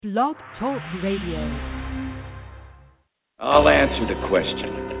Blog Talk Radio. I'll answer the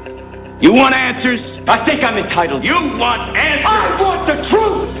question. You want answers? I think I'm entitled. You want answers? I want the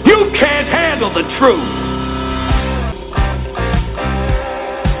truth! You can't handle the truth!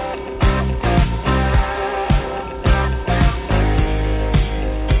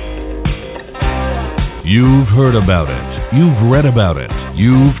 You've heard about it. You've read about it.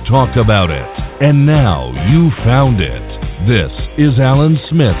 You've talked about it. And now you found it. This is Alan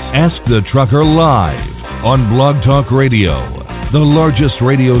Smith Ask the Trucker Live on Blog Talk Radio, the largest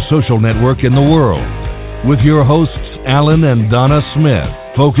radio social network in the world, with your hosts Alan and Donna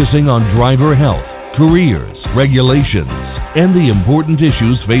Smith, focusing on driver health, careers, regulations, and the important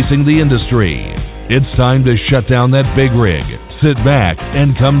issues facing the industry. It's time to shut down that big rig, sit back,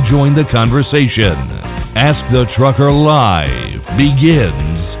 and come join the conversation. Ask the Trucker Live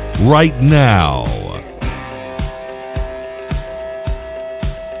begins right now.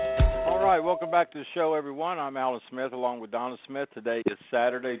 Welcome back to the show, everyone. I'm Alan Smith along with Donna Smith. Today is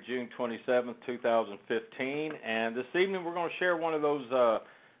Saturday, June 27th, 2015, and this evening we're going to share one of those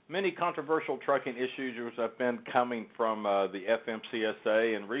many controversial trucking issues which have been coming from the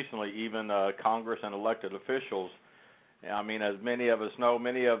FMCSA and recently even Congress and elected officials. I mean, as many of us know,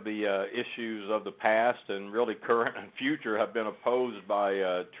 many of the issues of the past and really current and future have been opposed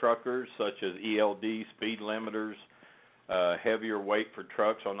by truckers, such as ELD, speed limiters, heavier weight for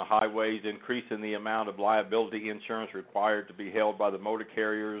trucks on the highways, increasing the amount of liability insurance required to be held by the motor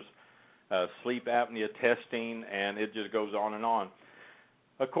carriers, sleep apnea testing, and it just goes on and on.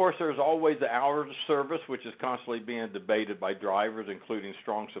 Of course, there's always the hours of service, which is constantly being debated by drivers, including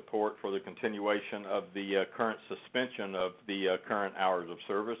strong support for the continuation of the current suspension of the current hours of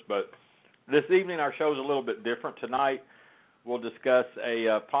service. But this evening, our show is a little bit different. Tonight, we'll discuss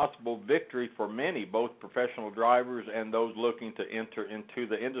a possible victory for many, both professional drivers and those looking to enter into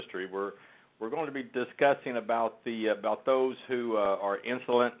the industry. We're going to be discussing about those who are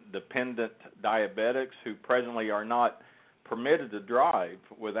insulin-dependent diabetics who presently are not permitted to drive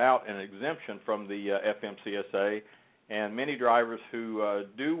without an exemption from the FMCSA, and many drivers who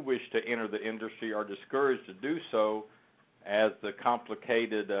do wish to enter the industry are discouraged to do so as the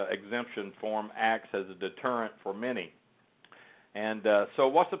complicated exemption form acts as a deterrent for many. And so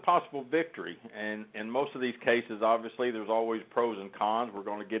what's a possible victory? And in most of these cases, obviously, there's always pros and cons. We're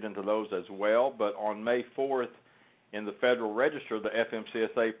going to get into those as well. But on May 4th, in the Federal Register, the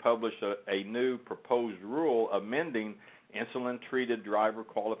FMCSA published a new proposed rule amending insulin-treated driver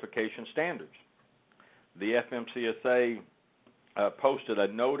qualification standards. The FMCSA posted a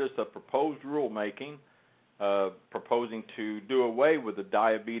Notice of Proposed Rulemaking proposing to do away with the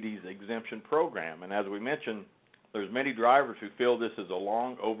Diabetes Exemption Program. And as we mentioned, there's many drivers who feel this is a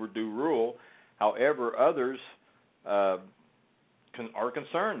long overdue rule. However, others are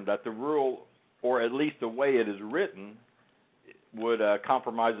concerned that the rule, or at least the way it is written, would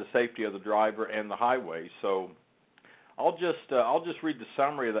compromise the safety of the driver and the highway. So I'll just read the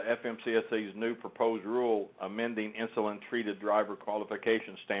summary of the FMCSA's new proposed rule amending insulin-treated driver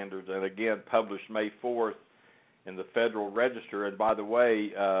qualification standards, and again published May 4th in the Federal Register. And by the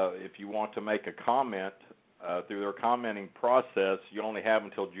way, if you want to make a comment through their commenting process, you only have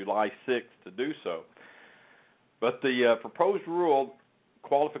until July 6th to do so. But the proposed rule,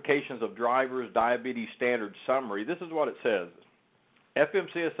 Qualifications of Drivers, Diabetes Standards Summary, this is what it says.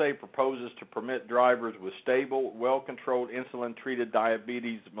 FMCSA proposes to permit drivers with stable, well-controlled insulin-treated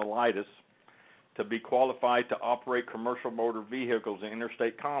diabetes mellitus to be qualified to operate commercial motor vehicles in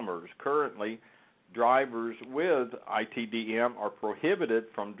interstate commerce. Currently, drivers with ITDM are prohibited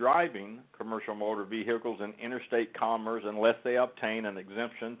from driving commercial motor vehicles in interstate commerce unless they obtain an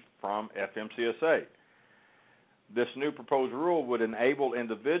exemption from FMCSA. This new proposed rule would enable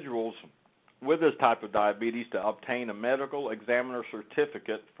individuals with this type of diabetes to obtain a medical examiner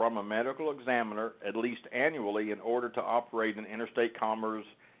certificate from a medical examiner at least annually in order to operate in interstate commerce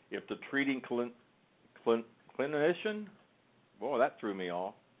if the treating clinician, boy, that threw me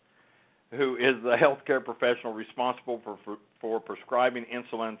off, who is the healthcare professional responsible for prescribing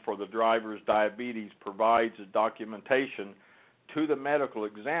insulin for the driver's diabetes, provides documentation to the medical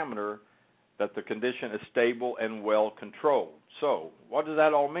examiner that the condition is stable and well controlled. So, what does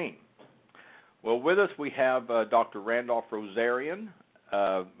that all mean? Well, with us we have Dr. Randolph Rosarion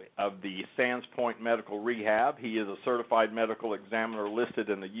of the Sands Point Medical Rehab. He is a certified medical examiner listed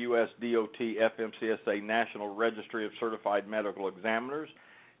in the U.S. DOT FMCSA National Registry of Certified Medical Examiners.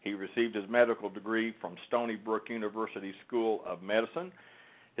 He received his medical degree from Stony Brook University School of Medicine.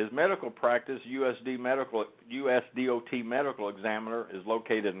 His medical practice, USDOT Medical Examiner, is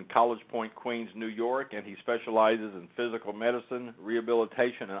located in College Point, Queens, New York, and he specializes in physical medicine,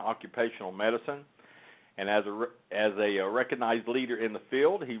 rehabilitation, and occupational medicine. And as a recognized leader in the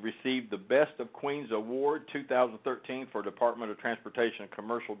field, he received the Best of Queens Award 2013 for Department of Transportation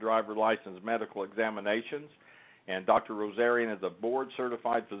Commercial Driver License Medical Examinations. And Dr. Rosarion is a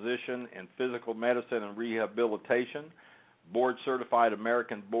board-certified physician in physical medicine and rehabilitation, board-certified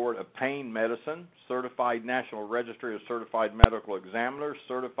American Board of Pain Medicine, certified National Registry of Certified Medical Examiners,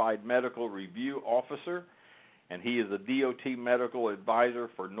 certified medical review officer, and he is a DOT medical advisor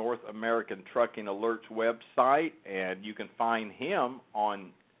for North American Trucking Alerts website, and you can find him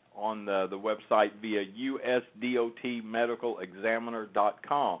on the website via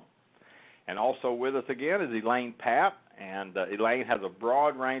usdotmedicalexaminer.com. And also with us again is Elaine Papp, and Elaine has a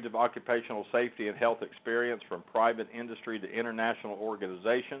broad range of occupational safety and health experience from private industry to international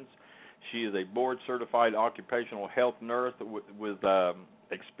organizations. She is a board-certified occupational health nurse with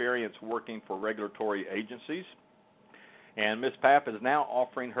experience working for regulatory agencies. And Ms. Papp is now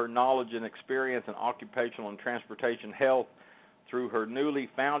offering her knowledge and experience in occupational and transportation health through her newly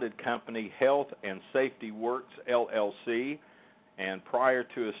founded company, Health and Safety Works, LLC. And prior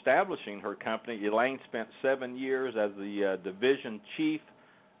to establishing her company, Elaine spent 7 years as the division chief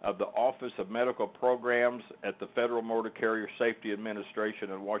of the Office of Medical Programs at the Federal Motor Carrier Safety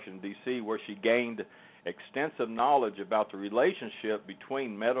Administration in Washington, D.C., where she gained extensive knowledge about the relationship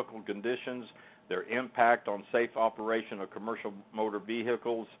between medical conditions, their impact on safe operation of commercial motor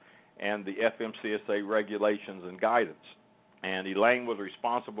vehicles, and the FMCSA regulations and guidance. And Elaine was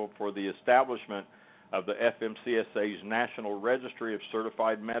responsible for the establishment of the FMCSA's National Registry of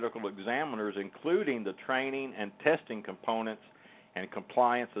Certified Medical Examiners, including the training and testing components and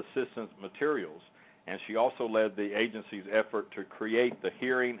compliance assistance materials. And she also led the agency's effort to create the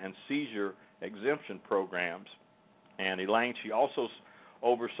hearing and seizure exemption programs. And Elaine, she also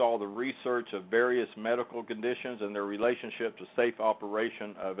oversaw the research of various medical conditions and their relationship to safe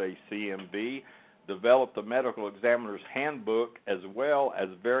operation of a CMV, developed the Medical Examiner's Handbook, as well as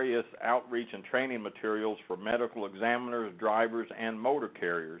various outreach and training materials for medical examiners, drivers, and motor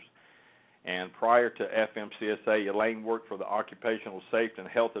carriers. And prior to FMCSA, Elaine worked for the Occupational Safety and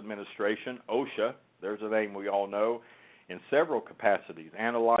Health Administration, OSHA, there's a name we all know, in several capacities,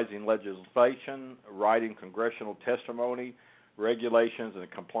 analyzing legislation, writing congressional testimony, regulations and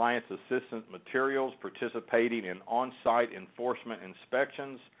compliance assistance materials, participating in on-site enforcement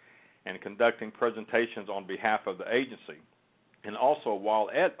inspections, and conducting presentations on behalf of the agency. And also,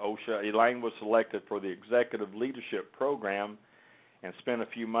 while at OSHA, Elaine was selected for the Executive Leadership Program and spent a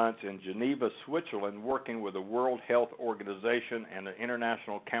few months in Geneva, Switzerland, working with the World Health Organization and the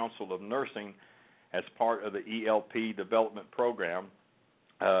International Council of Nursing as part of the ELP Development Program.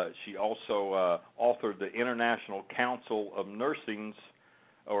 She also authored the International Council of Nursing's,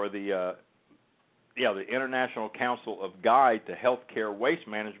 or the International Council of Guide to Healthcare Waste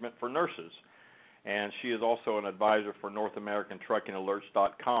Management for Nurses. And she is also an advisor for North American Trucking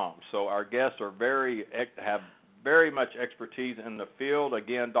Alerts.com. So our guests have very much expertise in the field.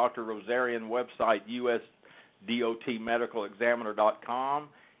 Again, Dr. Rosarion website, USDOTmedicalexaminer.com.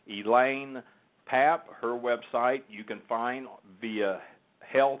 Elaine Papp, her website, you can find via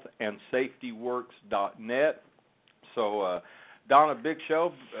healthandsafetyworks.net. So, Donna, big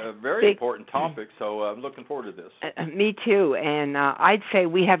show, very important topic, so I'm looking forward to this. Me too, and I'd say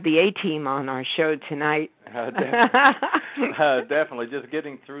we have the A-team on our show tonight. Definitely. Just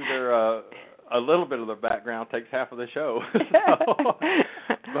getting through their a little bit of their background takes half of the show.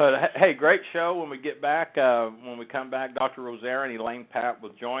 But, hey, great show. When we get back, when we come back, Dr. Rosarion, Elaine Papp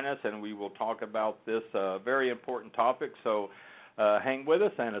will join us, and we will talk about this very important topic. So hang with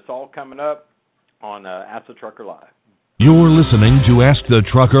us, and it's all coming up on Ask the Trucker Live. You're listening to Ask the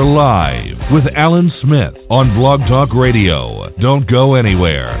Trucker Live with Alan Smith on Blog Talk Radio. Don't go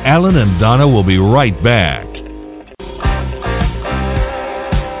anywhere. Alan and Donna will be right back.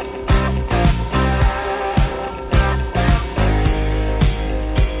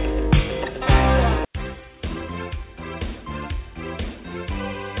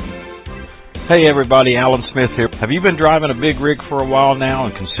 Hey everybody, Alan Smith here. Have you been driving a big rig for a while now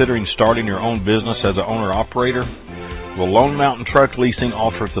and considering starting your own business as an owner-operator? Well, Lone Mountain Truck Leasing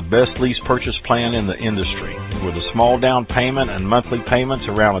offers the best lease purchase plan in the industry. With a small down payment and monthly payments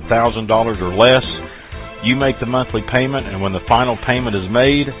around $1,000 or less, you make the monthly payment, and when the final payment is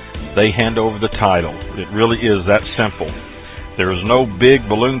made, they hand over the title. It really is that simple. There is no big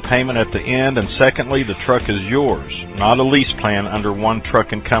balloon payment at the end, and secondly, the truck is yours, not a lease plan under one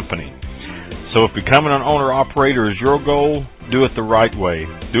trucking company. So if becoming an owner-operator is your goal, Do it the right way.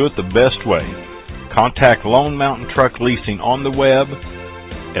 Do it the best way. Contact Lone Mountain Truck Leasing on the web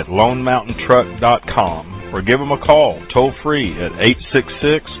at lonemountaintruck.com or give them a call toll free at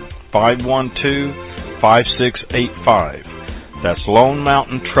 866-512-5685. That's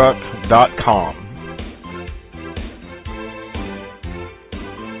lonemountaintruck.com.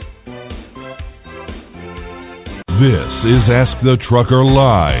 This is Ask the Trucker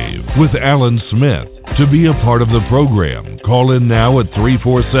Live with Alan Smith. To be a part of the program, call in now at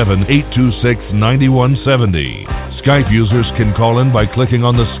 347-826-9170. Skype users can call in by clicking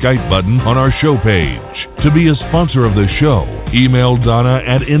on the Skype button on our show page. To be a sponsor of the show, email Donna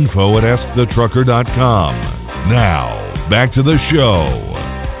at info@askthetrucker.com. Now, back to the show.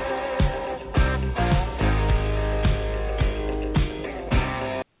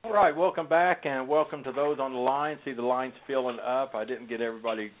 All right, welcome back, and welcome to those on the line. See the lines filling up. I didn't get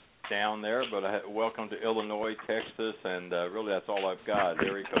everybody down there, but welcome to Illinois, Texas, and really that's all I've got.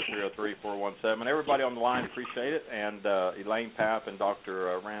 Area code 303-417. Everybody on the line, appreciate it, and Elaine Papp and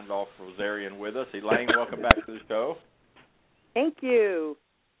Dr. Randolph Rosarion with us. Elaine, welcome back to the show. Thank you.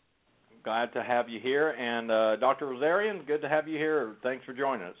 Glad to have you here, and Dr. Rosarion, good to have you here. Thanks for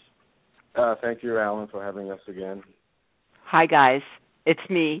joining us. Thank you, Alan, for having us again. Hi, guys. It's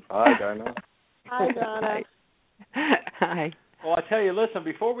me. Hi, Donna. Hi, Donna. Hi. Well, I tell you, listen,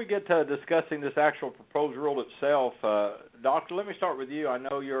 before we get to discussing this actual proposed rule itself, Doctor, let me start with you. I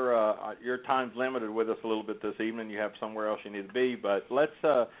know your time's limited with us a little bit this evening. You have somewhere else you need to be, but let's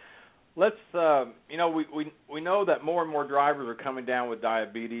you know, we know that more and more drivers are coming down with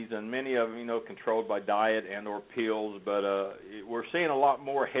diabetes, and many of them, you know, controlled by diet and or pills, but we're seeing a lot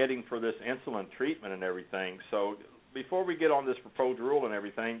more heading for this insulin treatment and everything. So before we get on this proposed rule and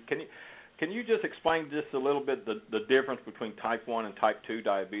everything, can you just explain just a little bit the difference between type 1 and type 2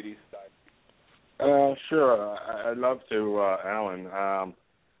 diabetes? Sure. I'd love to, Alan.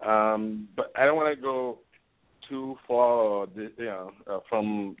 But I don't want to go too far,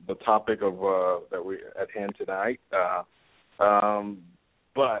 from the topic of that we at hand tonight.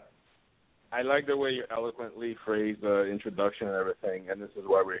 But I like the way you eloquently phrased the introduction and everything, and this is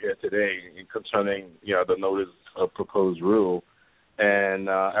why we're here today concerning, the Notice of Proposed Rule. And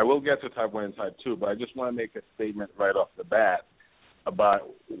I will get to type 1 and type 2, but I just want to make a statement right off the bat about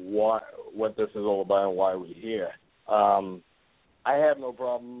what this is all about and why we're here. I have no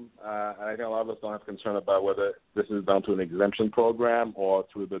problem, and I think a lot of us don't have concern about whether this is done through an exemption program or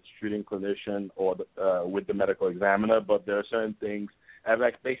through the treating clinician or with the medical examiner, but there are certain things. I have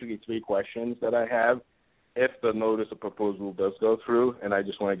basically three questions that I have if the Notice of Proposed Rule does go through, and I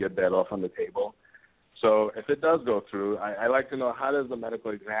just want to get that off on the table. So if it does go through, I like to know, how does the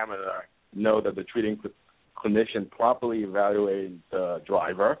medical examiner know that the treating clinician properly evaluated the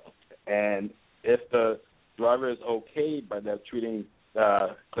driver? And if the driver is okayed by that treating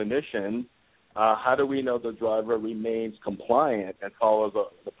clinician, how do we know the driver remains compliant and follows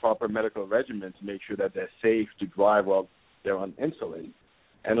the proper medical regimen to make sure that they're safe to drive while they're on insulin?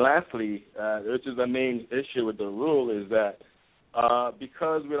 And lastly, which is the main issue with the rule, is that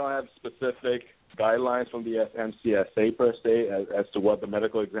because we don't have specific guidelines from the FMCSA per se as to what the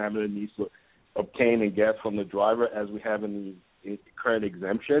medical examiner needs to obtain and get from the driver, as we have in the current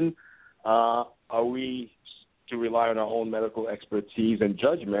exemption, are we to rely on our own medical expertise and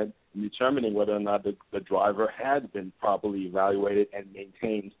judgment in determining whether or not the driver has been properly evaluated and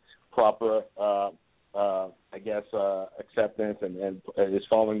maintains proper, acceptance and is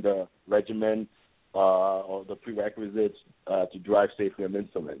following the regimen or the prerequisites to drive safely on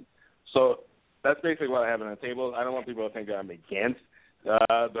insulin? So that's basically what I have on the table. I don't want people to think that I'm against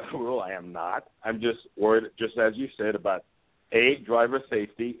the rule. I am not. I'm just worried, just as you said, about A, driver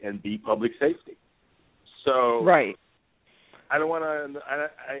safety, and B, public safety. So right. I don't want to. I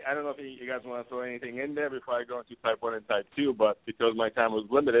don't know if you guys want to throw anything in there before I go into type 1 and type 2, but because my time was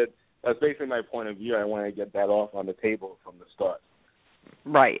limited, that's basically my point of view. I want to get that off on the table from the start.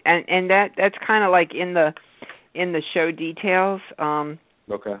 Right, and that's kind of like in the show details.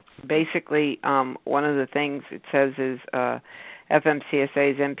 Okay. Basically, one of the things it says is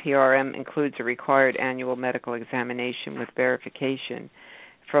FMCSA's NPRM includes a required annual medical examination with verification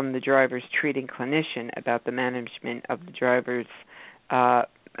from the driver's treating clinician about the management of the driver's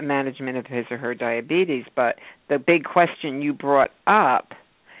management of his or her diabetes. But the big question you brought up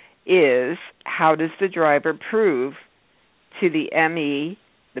is, how does the driver prove to the ME,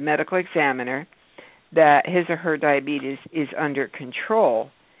 the medical examiner, that his or her diabetes is under control?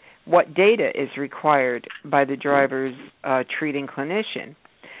 What data is required by the driver's treating clinician?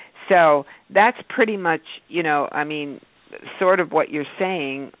 So that's pretty much, sort of what you're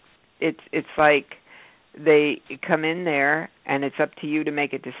saying. It's like they come in there, and it's up to you to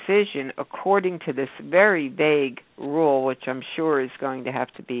make a decision according to this very vague rule, which I'm sure is going to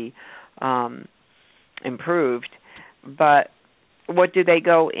have to be improved. But what do they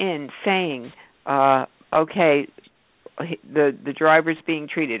go in saying? Okay, the driver's being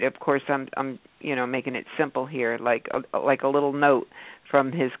treated. Of course, I'm making it simple here, like a little note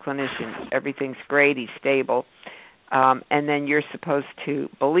from his clinician. Everything's great. He's stable. And then you're supposed to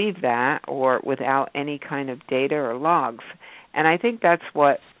believe that, or without any kind of data or logs. And I think that's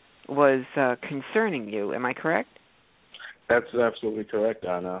what was concerning you. Am I correct? That's absolutely correct,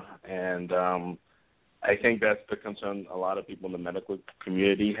 Anna. And I think that's the concern a lot of people in the medical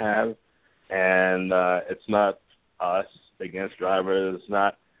community have. And it's not us against drivers. It's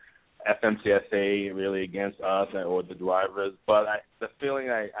not FMCSA really against us or the drivers. But the feeling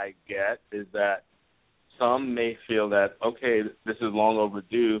I get is that some may feel that, okay, this is long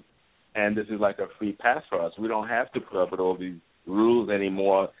overdue, and this is like a free pass for us. We don't have to put up with all these rules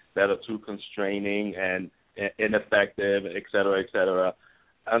anymore that are too constraining and ineffective, et cetera, et cetera.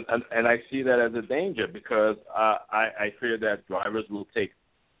 And I see that as a danger because I fear that drivers will take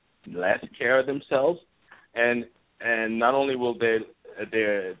less care of themselves, and not only will they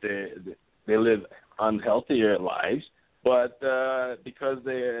live unhealthier lives, but because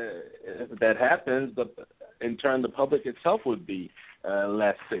if that happens, in turn the public itself would be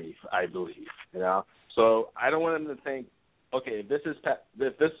less safe, I believe. So I don't want them to think, okay,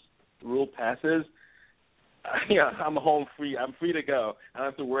 if this rule passes, I'm home free. I'm free to go. I don't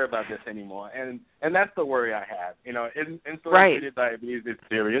have to worry about this anymore. And that's the worry I have. Insulin-treated diabetes is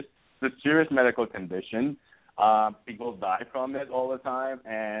serious. It's a serious medical condition. People die from it all the time,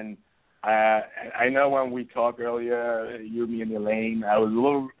 and I know when we talked earlier, you, me, and Elaine,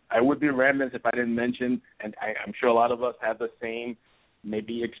 I would be remiss if I didn't mention, and I'm sure a lot of us have the same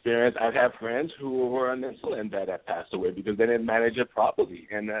maybe experience. I have friends who were on insulin that have passed away because they didn't manage it properly,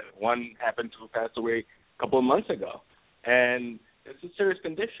 and one happened to pass away a couple of months ago, and it's a serious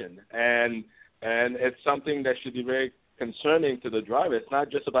condition, and it's something that should be very concerning to the driver. It's not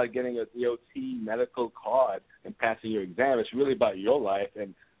just about getting a DOT medical card and passing your exam. It's really about your life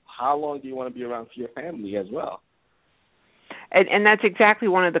and how long do you want to be around for your family as well? And that's exactly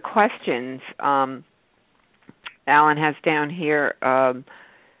one of the questions Alan has down here.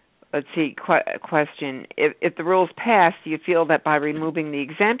 Let's see, question. If the rules pass, do you feel that by removing the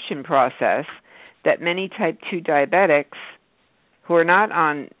exemption process that many type 2 diabetics who are not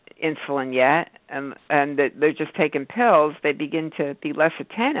on insulin yet and that they're just taking pills, they begin to be less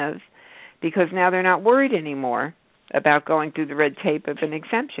attentive because now they're not worried anymore about going through the red tape of an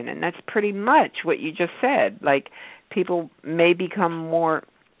exemption? And that's pretty much what you just said. Like, people may become more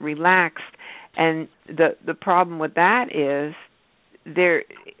relaxed, and the problem with that is they're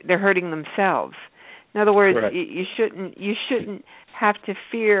hurting themselves. In other words, right. you shouldn't have to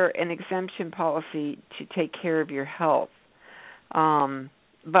fear an exemption policy to take care of your health.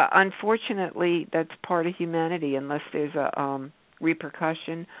 But unfortunately, that's part of humanity unless there's a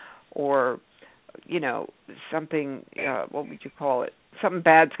repercussion or something, what would you call it? Something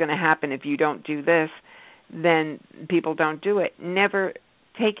bad's going to happen if you don't do this, then people don't do it. Never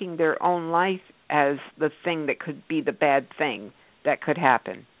taking their own life as the thing that could be the bad thing that could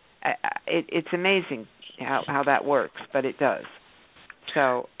happen. It's amazing how that works, but it does.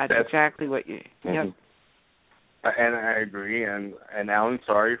 So that's exactly what you... Mm-hmm. Yep. And I agree. And Alan,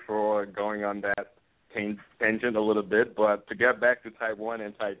 sorry for going on that tangent a little bit, but to get back to type 1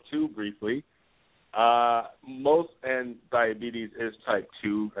 and type 2 briefly, most and diabetes is type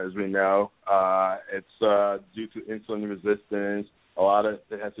 2, as we know. It's due to insulin resistance. A lot of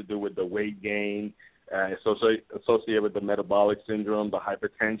it has to do with the weight gain, associated with the metabolic syndrome, the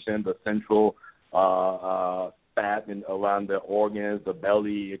hypertension, the central fat around the organs, the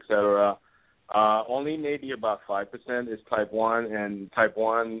belly, etc. Only maybe about 5% is type 1, and type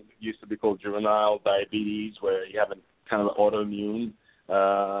 1 used to be called juvenile diabetes, where you have a kind of autoimmune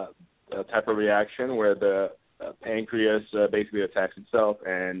type of reaction where the pancreas basically attacks itself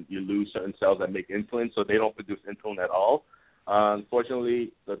and you lose certain cells that make insulin, so they don't produce insulin at all.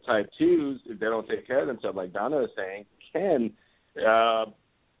 Unfortunately, the type 2s, if they don't take care of themselves, like Donna is saying, can,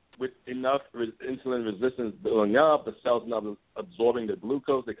 with enough insulin resistance building up, the cells not absorbing the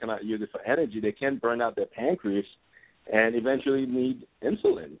glucose, they cannot use it for energy, they can burn out their pancreas and eventually need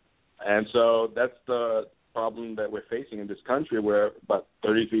insulin. And so that's the problem that we're facing in this country, where about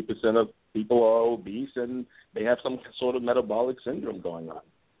 33% of people are obese and they have some sort of metabolic syndrome going on.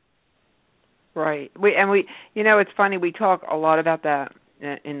 Right. We it's funny, we talk a lot about that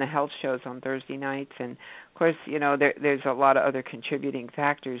in the health shows on Thursday nights, and of course, there's a lot of other contributing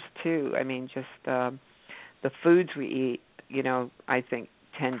factors too. I mean, just the foods we eat, I think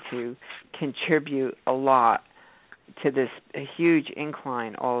tend to contribute a lot to this huge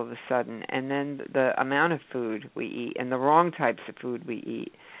incline all of a sudden, and then the amount of food we eat and the wrong types of food we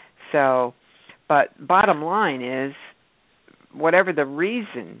eat. So, but bottom line is, whatever the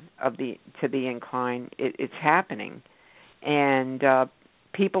reason to the incline, it's happening, and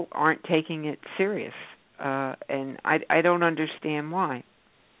people aren't taking it serious, and I don't understand why.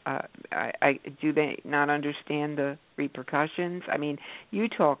 Do they not understand the repercussions? I mean, you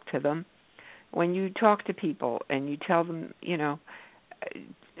talk to them. When you talk to people and you tell them,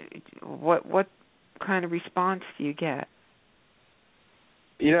 what kind of response do you get?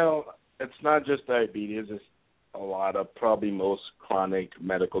 It's not just diabetes. It's a lot of probably most chronic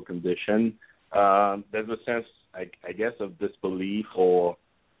medical condition. There's a sense, I guess, of disbelief, or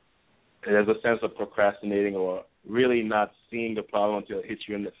there's a sense of procrastinating, or really not seeing the problem until it hits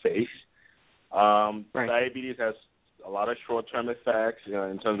you in the face. Right. Diabetes has a lot of short-term effects,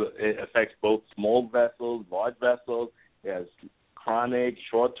 in terms of it affects both small vessels, large vessels. It has chronic,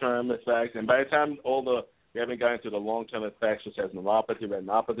 short-term effects. And by the time we haven't gotten into the long-term effects, such as neuropathy,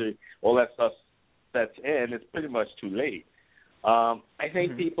 retinopathy, all that stuff sets in, it's pretty much too late. I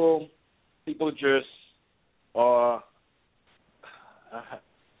think people just are,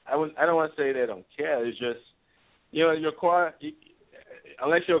 I don't want to say they don't care. It's just, your car,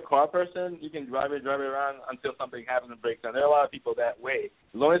 unless you're a car person, you can drive it around until something happens and breaks down. There are a lot of people that way.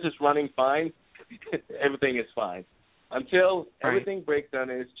 As long as it's running fine, everything is fine. Until everything breaks down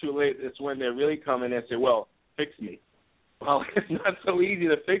and it's too late, it's when they really come in and say, well, fix me. Well, it's not so easy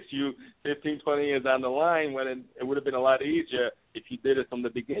to fix you 15, 20 years down the line, when it would have been a lot easier if you did it from the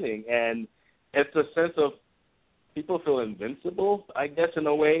beginning. And it's a sense of people feel invincible, I guess, in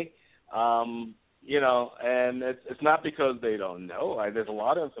a way. And it's not because they don't know. There's a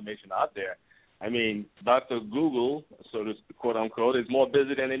lot of information out there. I mean, Dr. Google, so to quote unquote, is more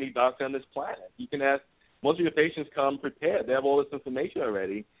busy than any doctor on this planet. You can ask, most of your patients come prepared. They have all this information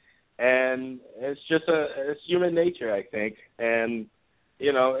already. And it's just it's human nature, I think. And,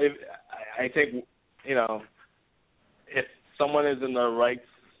 if someone is in the right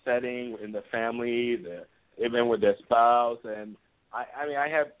setting, in the family, even with their spouse, and I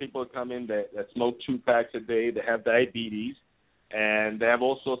have people come in that smoke 2 packs a day, they have diabetes, and they have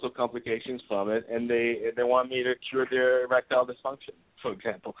all sorts of complications from it, and they want me to cure their erectile dysfunction, for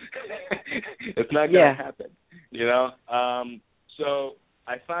example. It's not going to happen, So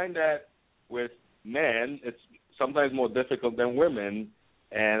I find that with men, it's sometimes more difficult than women,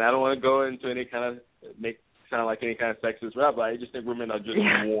 and I don't want to go into any kind of sound like any kind of sexist rap, but I just think women are just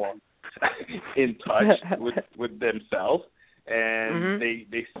more in touch with themselves. And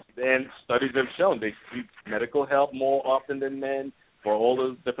and studies have shown they seek medical help more often than men for all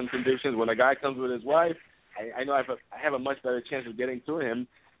those different conditions. When a guy comes with his wife, I know I have a much better chance of getting to him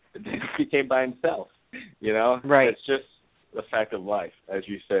than if he came by himself. Right? It's just the fact of life, as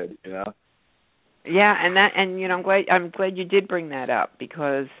you said. Yeah, I'm glad you did bring that up,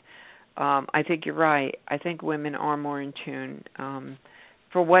 because I think you're right. I think women are more in tune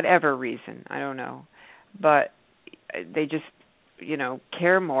for whatever reason. I don't know, but they just,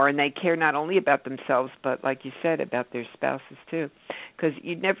 care more, and they care not only about themselves, but like you said, about their spouses too. Because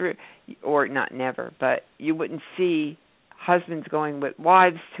you'd never, or not never, but you wouldn't see husbands going with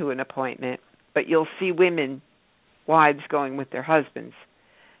wives to an appointment, but you'll see wives going with their husbands.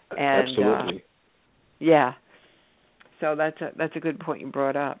 And, absolutely. So that's a good point you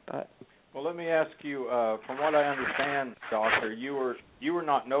brought up. But well, let me ask you, from what I understand, Doctor, you were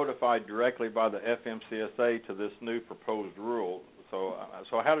not notified directly by the FMCSA to this new proposed rule. So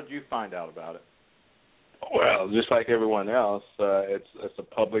how did you find out about it? Well, just like everyone else, it's a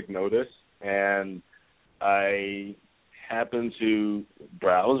public notice, and I happen to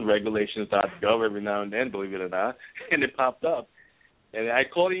browse regulations.gov every now and then, believe it or not, and it popped up. And I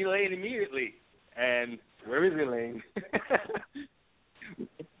called Elaine immediately, and where is Elaine?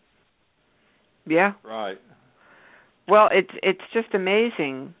 Yeah. Right. Well, it's just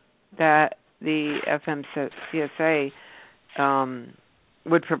amazing that the FMCSA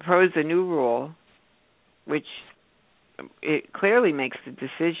would propose a new rule, which it clearly makes the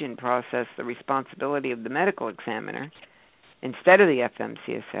decision process the responsibility of the medical examiner instead of the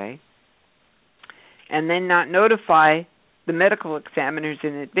FMCSA, and then not notify the medical examiners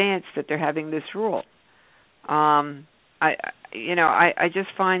in advance that they're having this rule. I just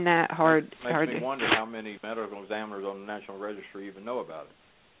find that hard. Makes me wonder how many medical examiners on the National Registry even know about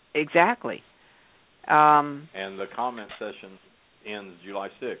it. Exactly. And the comment session ends July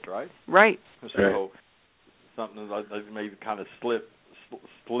 6th, right? Right. So something like maybe kind of slip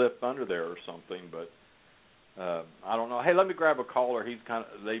under there or something, but I don't know. Hey, let me grab a caller.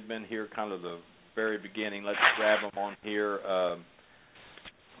 They've been here kind of the very beginning. Let's grab them on here.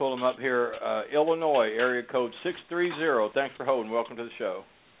 Pull them up here. Illinois, area code 630. Thanks for holding. Welcome to the show.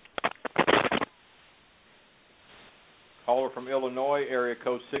 Caller from Illinois, area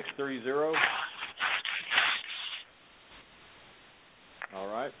code 630. All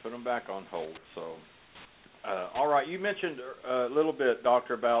right, put them back on hold. So, all right, you mentioned a little bit,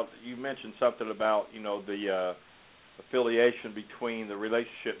 Doctor, you mentioned something about, the affiliation between the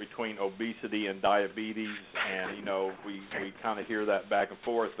relationship between obesity and diabetes, and, we kind of hear that back and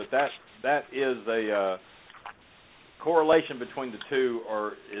forth, but that is a correlation between the two,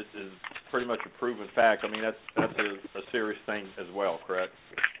 or is pretty much a proven fact. I mean, that's a serious thing as well, correct?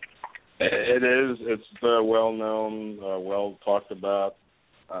 It is. It's the well-known, well-talked about,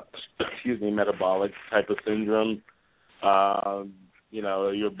 metabolic type of syndrome.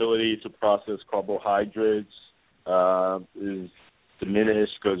 Your ability to process carbohydrates is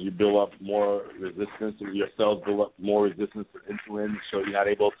diminished because you build up more resistance. Your cells build up more resistance to insulin, so you're not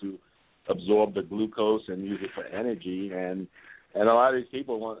able to absorb the glucose and use it for energy. And a lot of these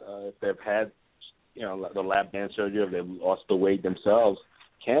people, if they've had, the lab band surgery, if they've lost the weight themselves,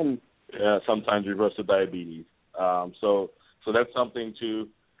 can sometimes reverse the diabetes. So that's something to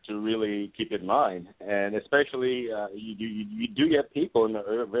really keep in mind. And especially you do get people in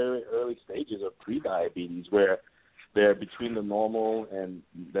the very early stages of pre-diabetes where they're between the normal and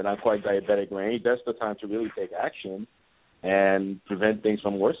they're not quite diabetic range. That's the time to really take action and prevent things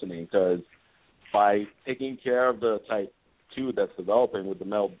from worsening, because by taking care of the type 2 that's developing with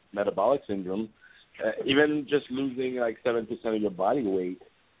the metabolic syndrome, even just losing like 7% of your body weight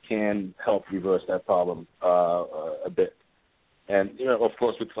can help reverse that problem a bit. And, of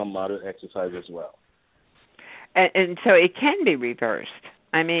course, with some moderate exercise as well. And so it can be reversed.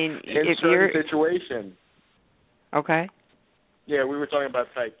 I mean, in if certain you're... situations. Okay. Yeah, we were talking about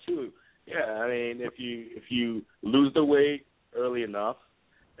type 2. Yeah, I mean, if you lose the weight early enough,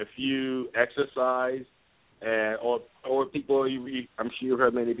 if you exercise, or people, I'm sure you've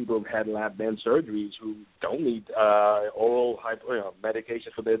heard many people who've had lab band surgeries who don't need oral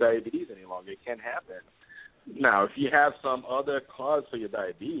medication for their diabetes any longer. It can happen. Now, if you have some other cause for your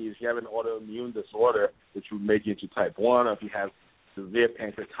diabetes, if you have an autoimmune disorder which would make you into type 1, or if you have severe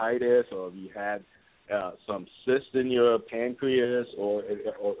pancreatitis, or if you had some cyst in your pancreas, or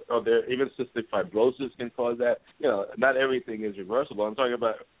there, even cystic fibrosis can cause that. Not everything is reversible. I'm talking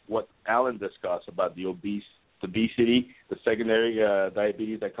about what Alan discussed about the obesity, the secondary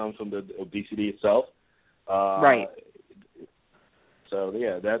diabetes that comes from the obesity itself. Right. So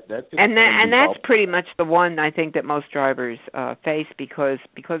yeah, that's pretty much the one I think that most drivers face because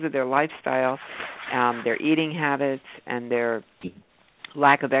of their lifestyle, their eating habits, and their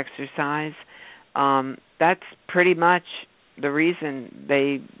lack of exercise. That's pretty much the reason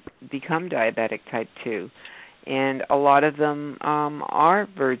they become diabetic type 2, and a lot of them are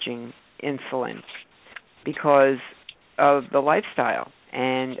verging insulin because of the lifestyle.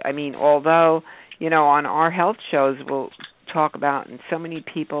 And I mean, although on our health shows we'll talk about, and so many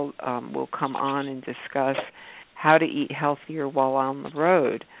people will come on and discuss how to eat healthier while on the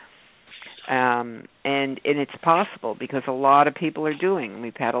road. And it's possible because a lot of people are doing.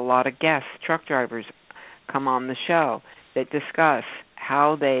 We've had a lot of guests, truck drivers, come on the show that discuss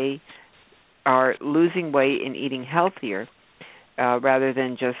how they are losing weight and eating healthier rather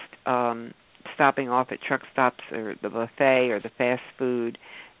than just stopping off at truck stops or the buffet or the fast food,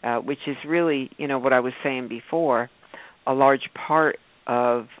 which is really, what I was saying before, a large part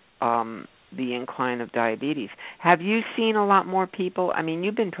of the incline of diabetes. Have you seen a lot more people? I mean,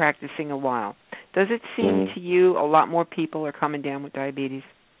 you've been practicing a while. Does it seem to you a lot more people are coming down with diabetes?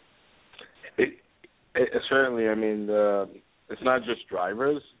 It certainly. I mean, it's not just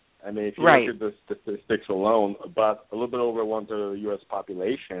drivers. I mean, if you look at the statistics alone, about a little bit over 1/3 of the U.S.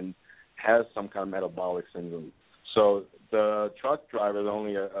 population has some kind of metabolic syndrome. So the truck driver is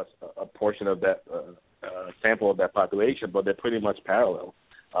only a portion of that sample of that population, but they're pretty much parallel.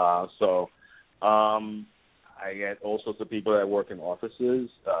 I get all sorts of people that work in offices,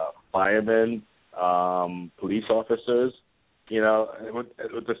 firemen, police officers,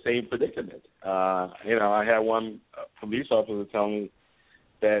 with the same predicament. I had one police officer tell me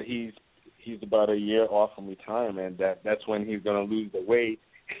that he's about a year off from retirement, that's when he's going to lose the weight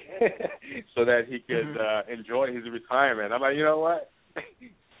so that he could enjoy his retirement. I'm like, you know what?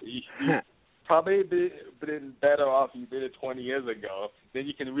 You probably been better off you did it 20 years ago. Then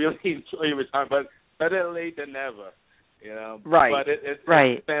you can really enjoy your retirement. But better late than never, Right. But it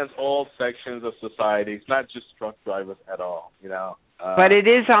spans all sections of society. It's not just truck drivers at all, But it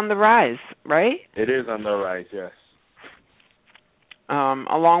is on the rise, right? It is on the rise, yes.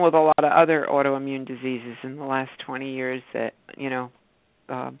 Along with a lot of other autoimmune diseases in the last 20 years that,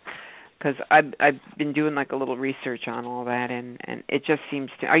 because I've been doing like a little research on all that, and it just seems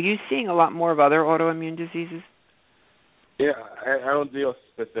to. Are you seeing a lot more of other autoimmune diseases? Yeah, I don't deal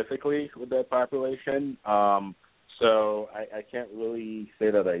specifically with that population, so I can't really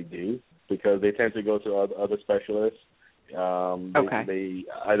say that I do because they tend to go to other specialists. Okay. They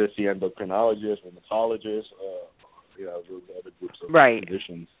either see endocrinologists, rheumatologists, those other groups of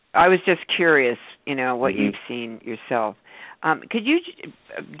conditions. I was just curious, what you've seen yourself. Could you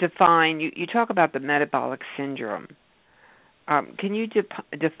define, you talk about the metabolic syndrome. Can you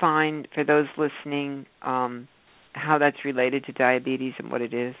define for those listening how that's related to diabetes and what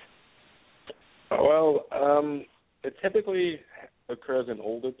it is? Well, it typically occurs in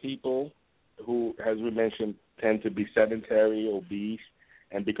older people who, as we mentioned, tend to be sedentary, obese,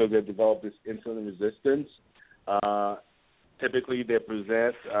 and because they develop this insulin resistance, typically they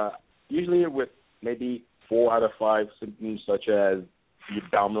present usually with maybe 4 out of 5 symptoms such as the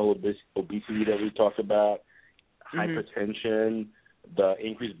abdominal obesity that we talked about, hypertension, the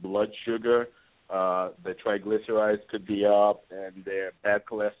increased blood sugar, the triglycerides could be up, and their bad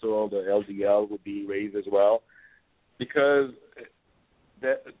cholesterol, the LDL, would be raised as well. Because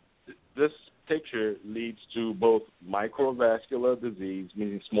this picture leads to both microvascular disease,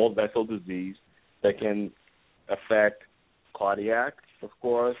 meaning small vessel disease, that can affect cardiac, of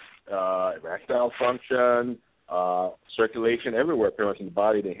course, erectile function, circulation everywhere, pretty much in the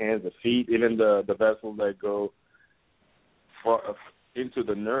body, the hands, the feet, even the vessels that go into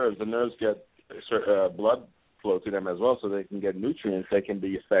the nerves. The nerves get blood flow to them as well, so they can get nutrients that can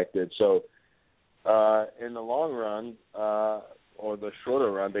be affected. So in the long run, or the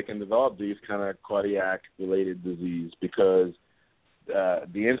shorter run, they can develop these kind of cardiac-related disease because the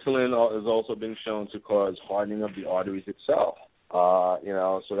insulin has also been shown to cause hardening of the arteries itself,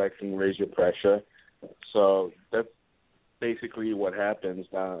 so that can raise your pressure. So that's basically what happens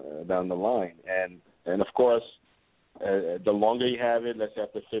down the line. And of course, the longer you have it, let's say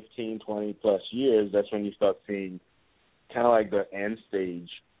after 15, 20-plus years, that's when you start seeing kind of like the end stage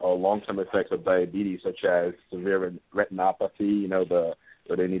or long-term effects of diabetes, such as severe retinopathy,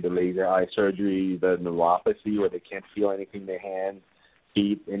 where they need the laser eye surgery, the neuropathy, where they can't feel anything in their hands,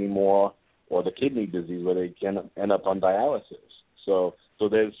 feet anymore, or the kidney disease, where they can end up on dialysis. So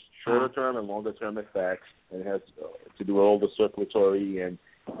there's shorter-term and longer-term effects, and it has to do with all the circulatory and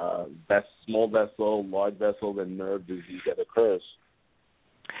small vessel, large vessel, and nerve disease that occurs.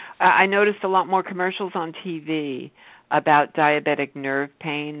 I noticed a lot more commercials on TV about diabetic nerve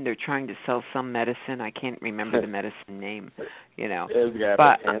pain. They're trying to sell some medicine. I can't remember the medicine name,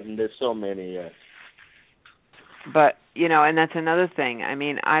 There's so many, yes. But, and that's another thing. I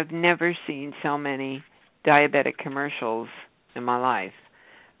mean, I've never seen so many diabetic commercials in my life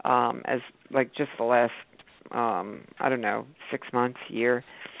as, like, just the last, 6 months, year.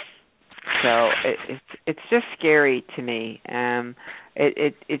 So it's just scary to me.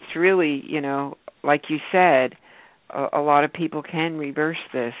 It's really, like you said, a lot of people can reverse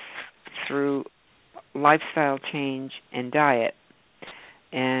this through lifestyle change and diet.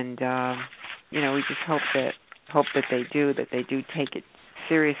 And, we just hope that they do take it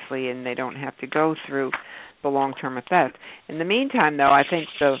seriously and they don't have to go through the long-term effect. In the meantime, though, I think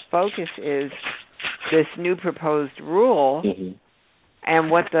the focus is this new proposed rule and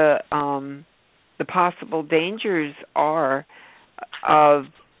what the possible dangers are of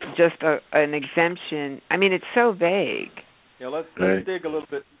just an exemption. I mean, it's so vague. Yeah, let's dig a little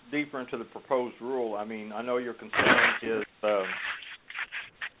bit deeper into the proposed rule. I mean, I know your concern is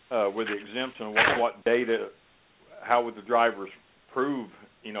with the exemption, what data, how would the drivers prove,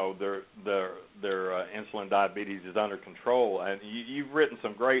 their insulin diabetes is under control? And you've written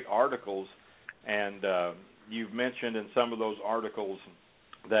some great articles, and you've mentioned in some of those articles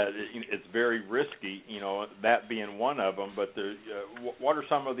that it's very risky, that being one of them. But what are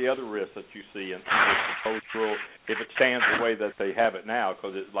some of the other risks that you see in this proposed rule if it stands the way that they have it now?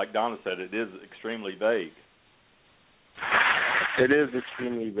 Because, like Donna said, it is extremely vague. It is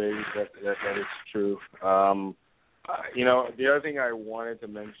extremely vague. That is true. The other thing I wanted to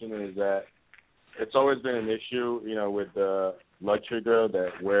mention is that it's always been an issue, with the blood sugar, that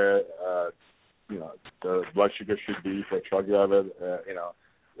where, the blood sugar should be for a truck driver,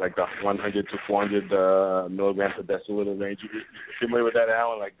 like the 100 to 400 milligrams per deciliter range. You're familiar with that,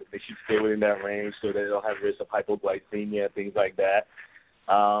 Alan? Like, they should stay within that range so they don't have risk of hypoglycemia, things like that.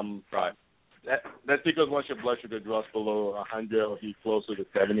 Right. That's because once your blood sugar drops below 100 or if you're closer to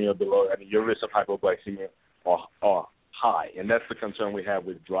 70 or below, your risk of hypoglycemia are high. And that's the concern we have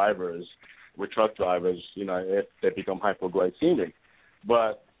with drivers with truck drivers, if they become hypoglycemic.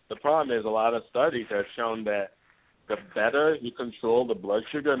 But the problem is a lot of studies have shown that the better you control the blood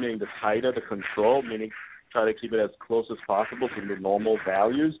sugar, meaning the tighter the control, meaning try to keep it as close as possible to the normal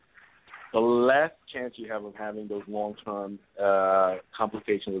values, the less chance you have of having those long-term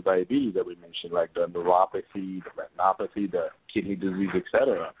complications of diabetes that we mentioned, like the neuropathy, the retinopathy, the kidney disease,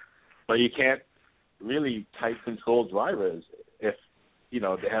 etc. But you can't really tight control drivers if, they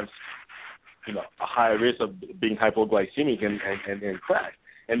have, a high risk of being hypoglycemic and crash.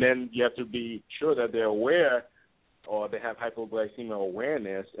 And then you have to be sure that they're aware or they have hypoglycemia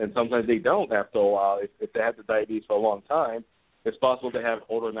awareness, and sometimes they don't after a while. If they have the diabetes for a long time, it's possible to have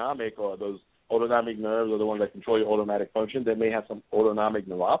autonomic, or those autonomic nerves are the ones that control your automatic function. They may have some autonomic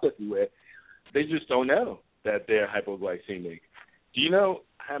neuropathy where they just don't know that they're hypoglycemic. Do you know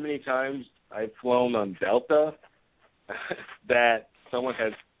how many times I've flown on Delta that someone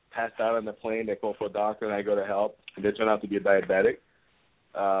has passed out on the plane, they call for a doctor, and I go to help, and they turn out to be a diabetic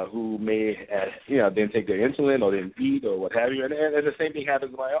who may, didn't take their insulin or didn't eat or what have you, and the same thing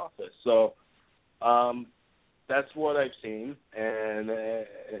happens in my office. So that's what I've seen, and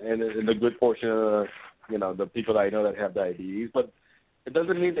a good portion of the people that I know that have diabetes, but it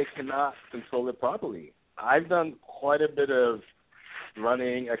doesn't mean they cannot control it properly. I've done quite a bit of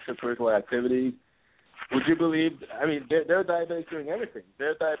running, extracurricular activities. Would you believe, they're diabetics doing everything.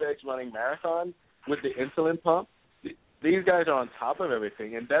 They're diabetics running marathons with the insulin pump. These guys are on top of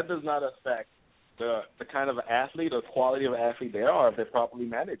everything, and that does not affect the kind of athlete or quality of athlete they are if they properly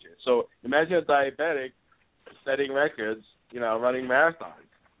manage it. So imagine a diabetic setting records, running marathons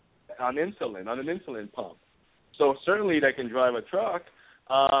on an insulin pump. So certainly they can drive a truck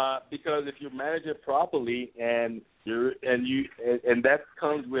because if you manage it properly and that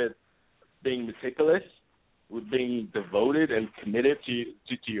comes with being meticulous, with being devoted and committed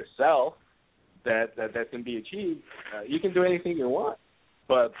to yourself, that can be achieved. You can do anything you want.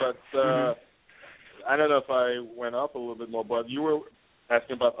 But I don't know if I went up a little bit more, but you were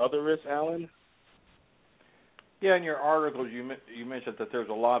asking about other risks, Alan? Yeah, in your articles you mentioned that there's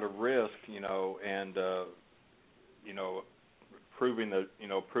a lot of risk, and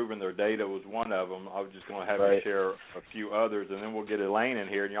proving their data was one of them. I was just going to have you share a few others, and then we'll get Elaine in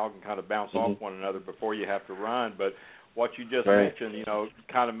here, and y'all can kind of bounce off one another before you have to run. But what you just mentioned,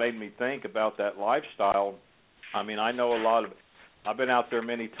 kind of made me think about that lifestyle. I know I've been out there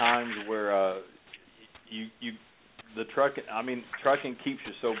many times where trucking keeps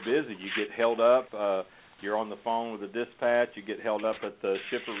you so busy. You get held up. You're on the phone with the dispatch. You get held up at the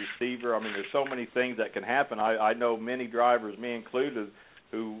shipper receiver. There's so many things that can happen. I know many drivers, me included,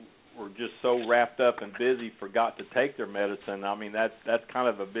 who were just so wrapped up and busy, forgot to take their medicine. That's kind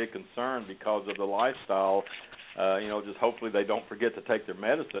of a big concern because of the lifestyle. Just hopefully they don't forget to take their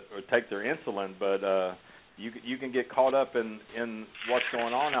medicine or take their insulin. But you can get caught up in what's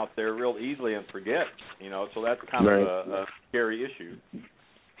going on out there real easily and forget. So that's kind of a scary issue.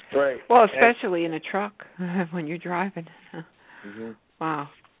 Right. Well, especially in a truck when you're driving. Wow.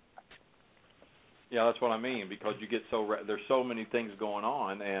 Yeah, that's what I mean, because you get there's so many things going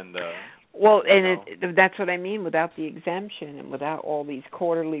on, and that's what I mean. Without the exemption and without all these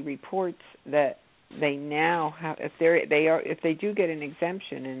quarterly reports that they now have, if they do get an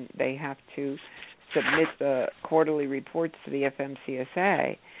exemption and they have to submit the quarterly reports to the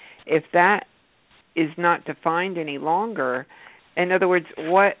FMCSA, if that is not defined any longer. In other words,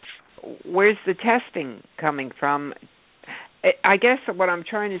 where's the testing coming from? I guess what I'm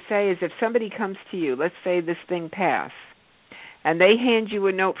trying to say is if somebody comes to you, let's say this thing passed, and they hand you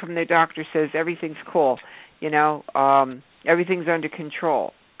a note from their doctor says everything's cool, everything's under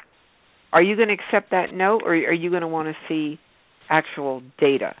control. Are you going to accept that note, or are you going to want to see actual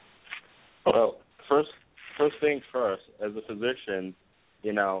data? Well, first things first, as a physician,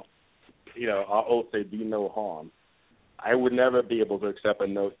 our oath say do no harm. I would never be able to accept a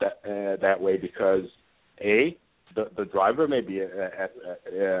note that way because, A, the driver may be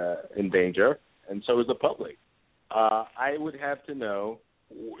in danger, and so is the public. I would have to know,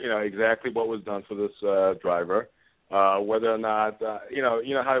 exactly what was done for this driver, whether or not,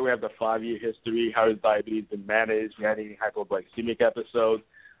 how we have the 5-year history, how his diabetes been managed, we had any hypoglycemic episodes.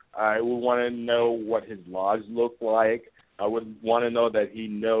 I would want to know what his logs look like. I would want to know that he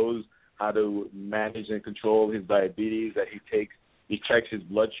knows how to manage and control his diabetes, that he checks his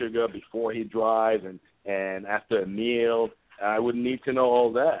blood sugar before he drives and after a meal. I would need to know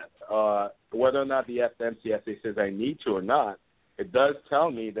all that. Whether or not the FMCSA says I need to or not, it does tell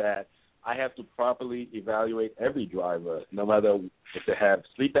me that I have to properly evaluate every driver, no matter if they have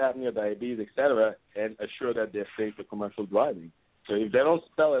sleep apnea, diabetes, etc., and assure that they're safe for commercial driving. So if they don't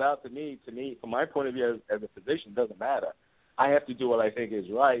spell it out to me, from my point of view as a physician, it doesn't matter. I have to do what I think is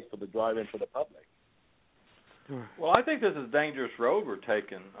right for the driver and for the public. Well, I think this is a dangerous road we're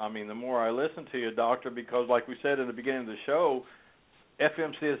taking. I mean, the more I listen to you, Doctor, because like we said in the beginning of the show,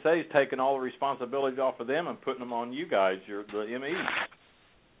 FMCSA is taking all the responsibilities off of them and putting them on you guys, the MEs.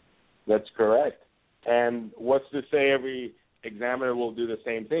 That's correct. And what's to say every examiner will do the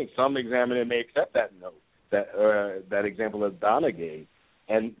same thing? Some examiner may accept that note, that example that Donna gave,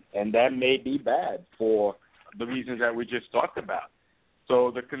 and that may be bad for the reasons that we just talked about.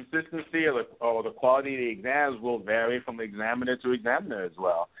 So the consistency or the quality of the exams will vary from examiner to examiner as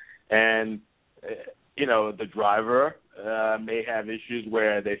well. And, the driver may have issues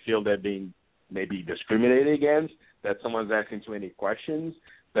where they feel they're being maybe discriminated against, that someone's asking too many questions,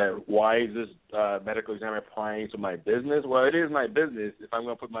 that why is this medical examiner applying to my business? Well, it is my business if I'm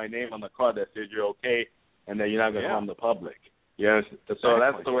going to put my name on the card that says you're okay and that you're not going to harm the public. Yes. So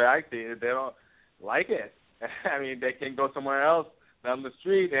that's the way I see it. They don't like it. I mean, they can go somewhere else down the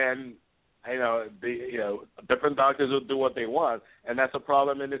street, and different doctors will do what they want, and that's a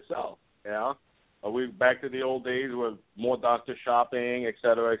problem in itself. Are we back to the old days with more doctor shopping, et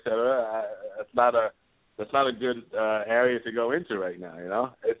cetera, et cetera? That's not a good area to go into right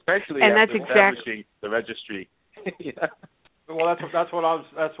now. Especially after establishing the registry. Well, that's what I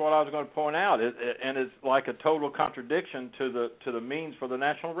was going to point out, and it's like a total contradiction to the means for the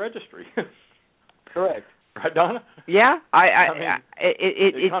National Registry. Correct. Right, Donna? Yeah,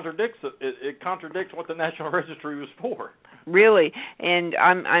 it contradicts what the National Registry was for. Really, and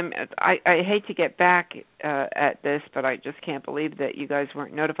I hate to get back at this, but I just can't believe that you guys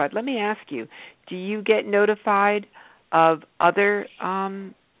weren't notified. Let me ask you: do you get notified of other,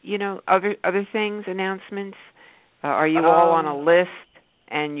 other things, announcements? Are you all on a list,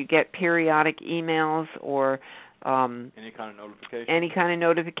 and you get periodic emails or any kind of notification? Any kind of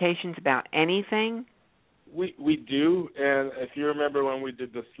notifications about anything? We do, and if you remember when we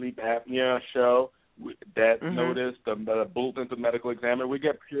did the sleep apnea show, notice, the bulletin to medical examiner, we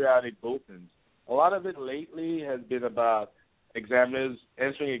get periodic bulletins. A lot of it lately has been about examiners,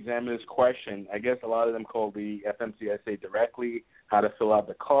 answering examiners' question. I guess a lot of them call the FMCSA directly, how to fill out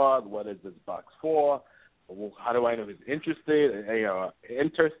the card, what is this box for, how do I know if it's interstate,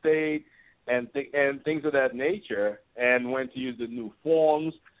 and things of that nature, and when to use the new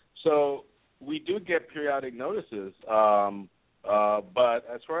forms. So we do get periodic notices, but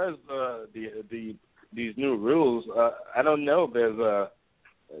as far as these new rules, I don't know if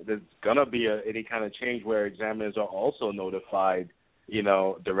there's gonna be any kind of change where examiners are also notified,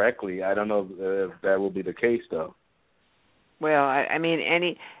 directly. I don't know if that will be the case, though. Well, I mean,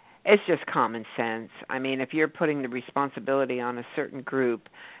 it's just common sense. I mean, if you're putting the responsibility on a certain group,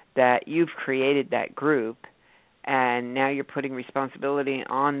 that you've created that group, and now you're putting responsibility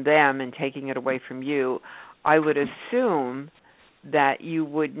on them and taking it away from you, I would assume that you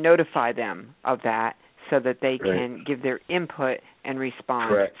would notify them of that so that they can give their input and respond.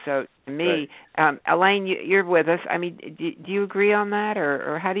 Correct. So to me, Elaine, you're with us. I mean, do you agree on that,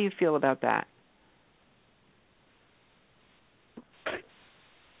 or how do you feel about that?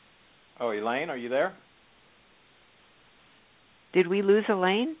 Oh, Elaine, are you there? Did we lose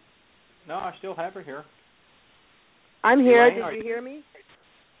Elaine? No, I still have her here. I'm here. Elaine, Did you hear me?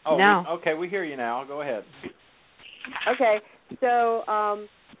 Oh, no. Okay, we hear you now. Go ahead. Okay. So,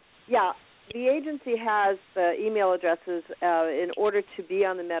 the agency has the email addresses. In order to be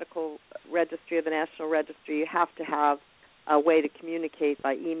on the medical registry or the National Registry, you have to have a way to communicate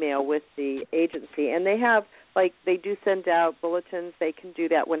by email with the agency. And they have, they do send out bulletins. They can do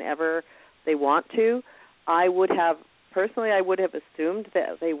that whenever they want to. I would have assumed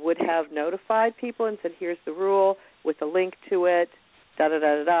that they would have notified people and said, here's the rule with a link to it,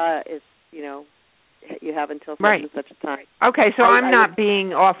 da-da-da-da-da. It's, you have until such and such a time. Okay, so I'm not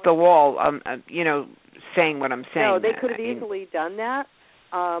being off the wall, saying what I'm saying. No, they could have easily done that,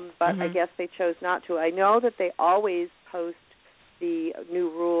 but I guess they chose not to. I know that they always post the new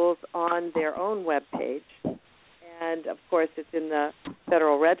rules on their own webpage, and, of course, it's in the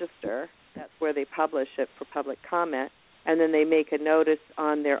Federal Register. That's where they publish it for public comment, and then they make a notice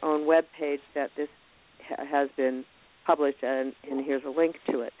on their own webpage that this has been published, and here's a link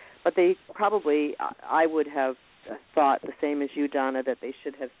to it. But they probably, I would have thought the same as you, Donna, that they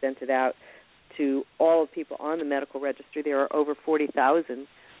should have sent it out to all people on the medical registry. There are over 40,000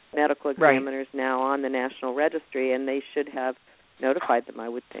 medical examiners now on the National Registry, and they should have notified them, I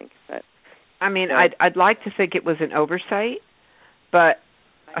would think. But I mean, I'd like to think it was an oversight, but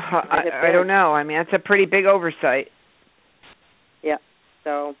I don't know. I mean, it's a pretty big oversight. Yeah.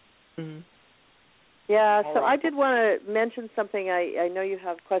 So, Yeah, so right. I did want to mention something. I know you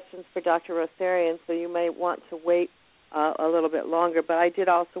have questions for Dr. Rosarion, so you may want to wait a little bit longer, but I did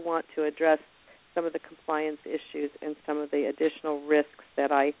also want to address some of the compliance issues and some of the additional risks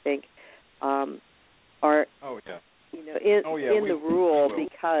that I think are in the rule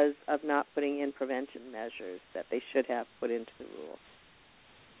because of not putting in prevention measures that they should have put into the rule.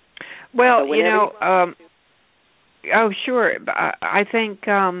 Well, so sure. I think,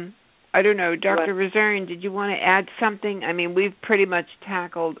 I don't know, Dr. Rosarion, did you want to add something? I mean, we've pretty much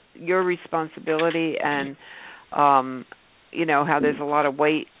tackled your responsibility and, how there's a lot of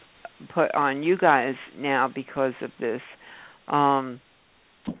weight put on you guys now because of this.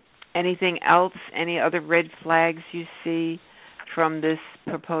 Anything else? Any other red flags you see from this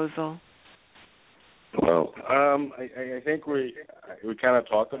proposal? Well, I think we kind of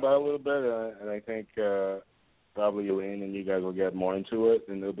talked about it a little bit, and I think probably Elaine and you guys will get more into it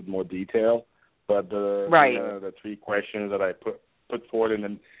in a little bit more detail. But the three questions that I put forward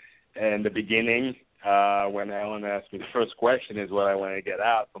in the beginning when Alan asked me, the first question is what I want to get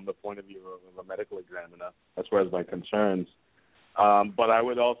out from the point of view of a medical examiner, as far as my concerns. But I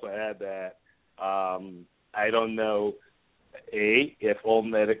would also add that I don't know, if all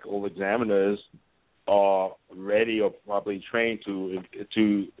medical examiners are ready or properly trained to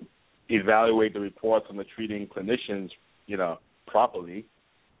evaluate the reports from the treating clinicians, properly.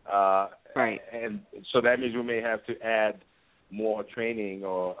 Right. And so that means we may have to add more training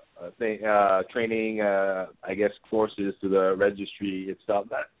or courses to the registry itself.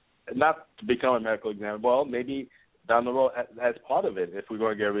 Not to become a medical examiner. Well, maybe down the road as part of it. If we're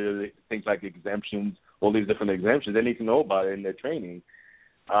going to get rid of things like exemptions, all these different exemptions, they need to know about it in their training.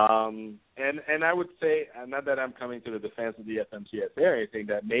 And I would say, not that I'm coming to the defense of the FMCSA or anything,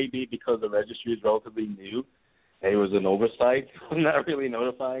 that maybe because the registry is relatively new, it was an oversight, not really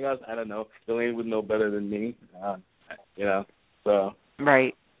notifying us. I don't know. Elaine would know better than me, So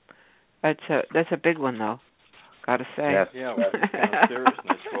right. That's a big one, though. Gotta say. Yes. Yeah, well, kind of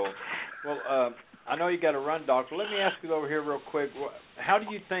seriousness. Well, I know you got to run, Doctor. Let me ask you over here real quick. How do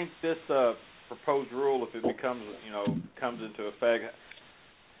you think this proposed rule, if it comes into effect,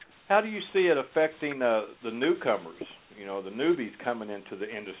 how do you see it affecting the newcomers, the newbies coming into the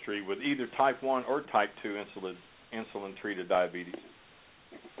industry with either type 1 or type 2 insulin-treated diabetes?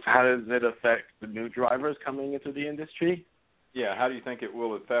 How does it affect the new drivers coming into the industry? Yeah, how do you think it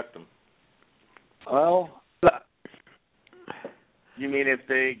will affect them? Well, you mean if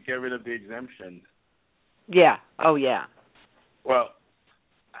they get rid of the exemption? Yeah. Oh, yeah. Well,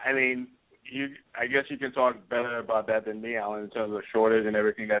 I mean, I guess you can talk better about that than me, Alan, in terms of the shortage and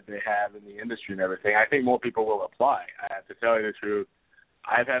everything that they have in the industry and everything. I think more people will apply. I have to tell you the truth.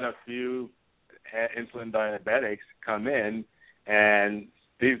 I've had a few insulin diabetics come in, and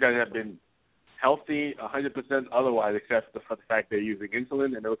these guys have been healthy 100% otherwise, except for the fact they're using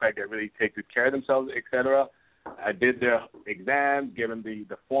insulin, and it looks like they really take good care of themselves, etc. I did their exam, gave them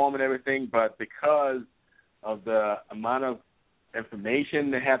the form and everything, but because of the amount of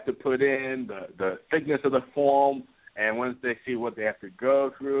information they have to put in, the thickness of the form, and once they see what they have to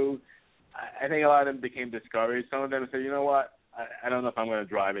go through, I think a lot of them became discouraged. Some of them said, you know what, I don't know if I'm going to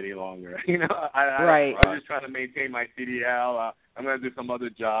drive any longer. I'm just trying to maintain my CDL. I'm going to do some other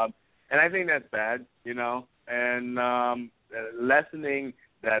job. And I think that's bad, and lessening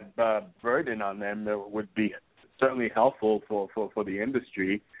that burden on them would be certainly helpful for the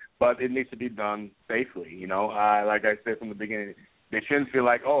industry, but it needs to be done safely. Like I said from the beginning, they shouldn't feel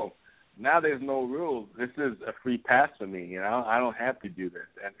like, oh, now there's no rules. This is a free pass for me. I don't have to do this,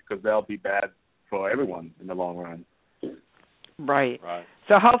 and because that'll be bad for everyone in the long run. Right.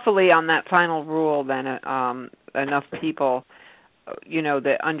 So hopefully on that final rule, then enough people,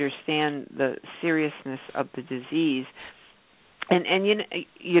 that understand the seriousness of the disease, and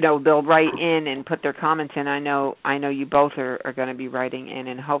they'll write in and put their comments in. I know you both are going to be writing in,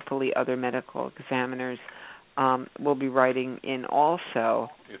 and hopefully other medical examiners will be writing in also.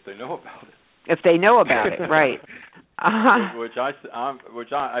 If they know about it. If they know about it, right. Which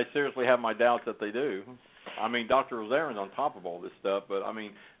I seriously have my doubts that they do. I mean, Dr. Rosarion's on top of all this stuff, but I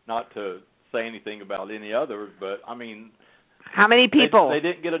mean, not to say anything about any others, but I mean, how many people? They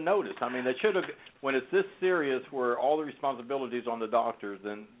didn't get a notice. I mean, they should have. When it's this serious, where all the responsibility is on the doctors,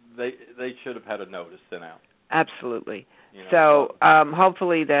 then they should have had a notice sent out. Absolutely. So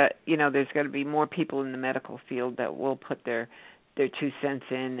hopefully that there's going to be more people in the medical field that will put their 2 cents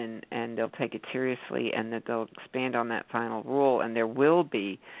in, and they'll take it seriously, and that they'll expand on that final rule, and there will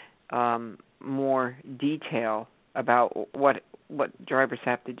be more detail about what drivers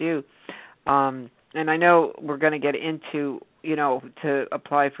have to do. And I know we're going to get into to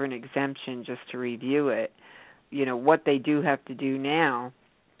apply for an exemption, just to review it, what they do have to do now.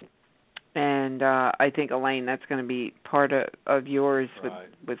 And I think, Elaine, that's going to be part of yours with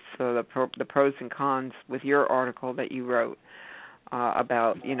the pros and cons with your article that you wrote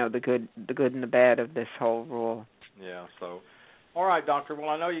about the good and the bad of this whole rule. Yeah. So, all right, Doctor. Well,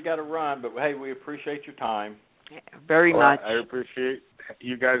 I know you got to run, but hey, we appreciate your time. Very much. I appreciate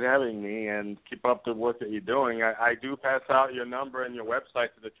you guys having me, and keep up the work that you're doing. I do pass out your number and your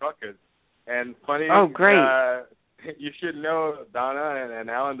website to the truckers. And funny, great. You should know, Donna and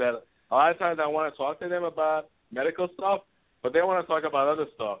Alan, that a lot of times I want to talk to them about medical stuff, but they want to talk about other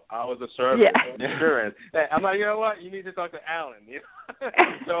stuff. I was a service, insurance. I'm like, you know what? You need to talk to Alan.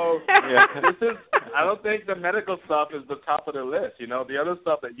 So I don't think the medical stuff is the top of the list. The other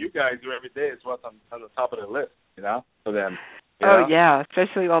stuff that you guys do every day is what's on the top of the list, for them. Yeah,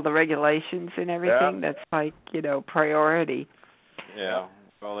 especially all the regulations and everything. Yeah. That's like, priority. Yeah.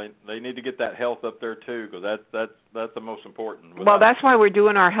 Well, they need to get that health up there too, because that's the most important. Well, that's why we're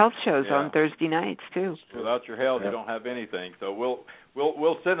doing our health shows on Thursday nights too. Without your health, you don't have anything. So we'll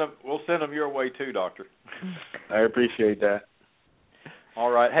send them your way too, Doctor. I appreciate that. All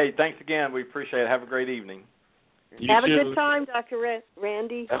right. Hey, thanks again. We appreciate it. Have a great evening. Have a good time, Dr.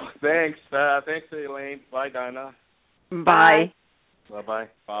 Randy. Oh, thanks. Thanks, Elaine. Bye, Donna. Bye. Bye-bye.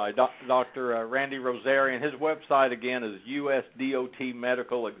 Bye. Dr. Randy Rosarion. His website, again, is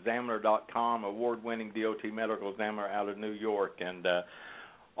usdotmedicalexaminer.com, award-winning DOT medical examiner out of New York. And,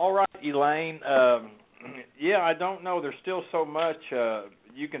 all right, Elaine, I don't know. There's still so much.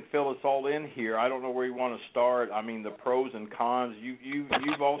 You can fill us all in here. I don't know where you want to start. I mean, the pros and cons.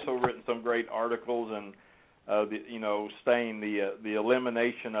 You've also written some great articles, and, saying the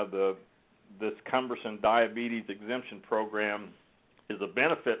elimination of this cumbersome Diabetes Exemption Program is a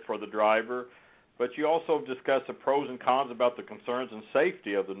benefit for the driver, but you also discuss the pros and cons about the concerns and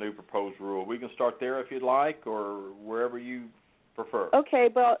safety of the new proposed rule. We can start there if you'd like, or wherever you prefer. Okay,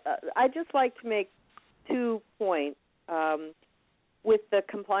 well, I'd just like to make 2 points. With the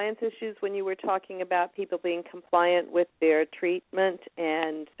compliance issues, when you were talking about people being compliant with their treatment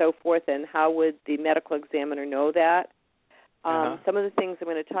and so forth, and how would the medical examiner know that? Some of the things I'm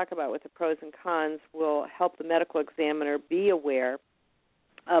going to talk about with the pros and cons will help the medical examiner be aware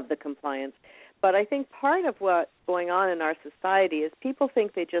of the compliance. But I think part of what's going on in our society is people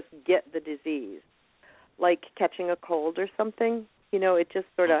think they just get the disease, like catching a cold or something. It just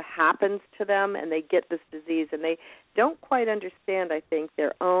sort of happens to them, and they get this disease, and they don't quite understand, I think,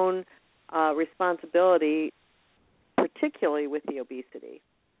 their own responsibility, particularly with the obesity.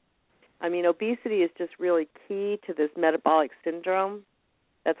 I mean, obesity is just really key to this metabolic syndrome.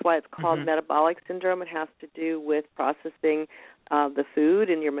 That's why it's called metabolic syndrome. It has to do with processing the food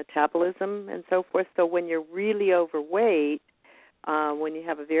and your metabolism and so forth. So when you're really overweight, when you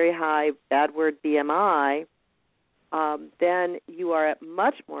have a very high, bad word, BMI, then you are at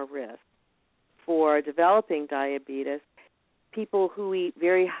much more risk for developing diabetes. People who eat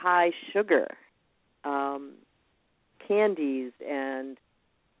very high sugar, candies and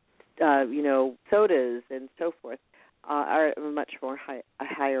sodas and so forth, are much more a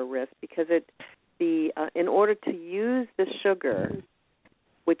higher risk, because in order to use the sugar,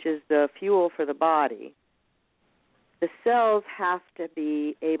 which is the fuel for the body, the cells have to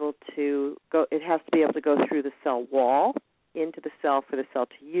be able to go. It has to be able to go through the cell wall into the cell for the cell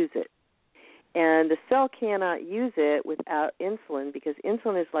to use it, and the cell cannot use it without insulin, because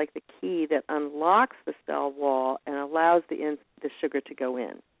insulin is like the key that unlocks the cell wall and allows the sugar to go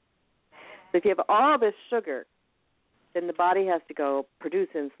in. So if you have all this sugar, then the body has to go produce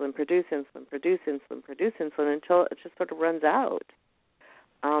insulin until it just sort of runs out.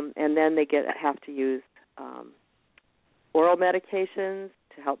 And then they have to use oral medications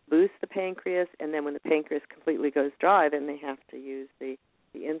to help boost the pancreas, and then when the pancreas completely goes dry, then they have to use the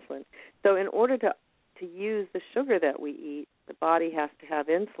insulin. So in order to use the sugar that we eat, the body has to have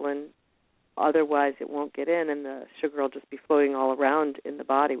insulin. Otherwise, it won't get in, and the sugar will just be floating all around in the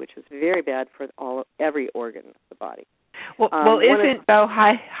body, which is very bad for every organ of the body. Well, isn't though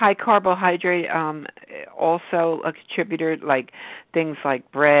high carbohydrate also a contributor, like things like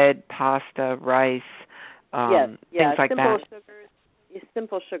bread, pasta, rice, things like that?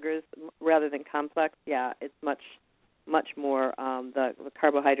 Simple sugars rather than complex. Yeah, it's much more. The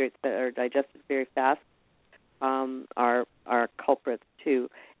carbohydrates that are digested very fast are culprits too,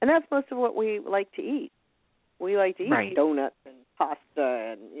 and that's most of what we like to eat. We like to eat donuts and pasta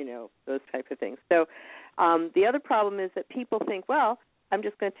and those types of things. So the other problem is that people think, well, I'm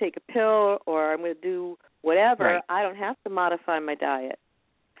just going to take a pill or I'm going to do whatever. Right. I don't have to modify my diet.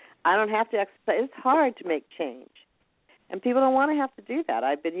 I don't have to exercise. It's hard to make change. And people don't want to have to do that.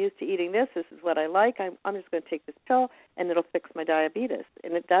 I've been used to eating this. This is what I like. I'm just going to take this pill, and it'll fix my diabetes.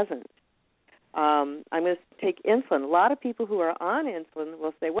 And it doesn't. I'm going to take insulin. A lot of people who are on insulin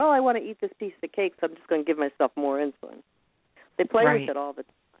will say, well, I want to eat this piece of cake, so I'm just going to give myself more insulin. They play with it all the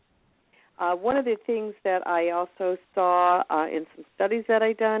time. One of the things that I also saw in some studies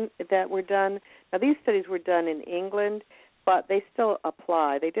that were done, now these studies were done in England, but they still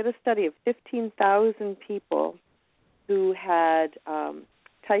apply. They did a study of 15,000 people who had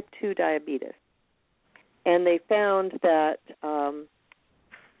type 2 diabetes, and they found that 50%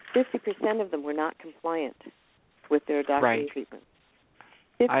 of them were not compliant with their doctor's treatment.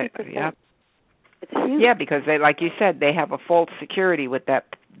 50%. It's huge. Yeah, because they, like you said, they have a false security with that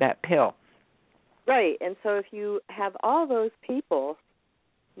pill. Right, and so if you have all those people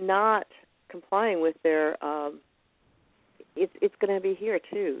not complying with their, it's going to be here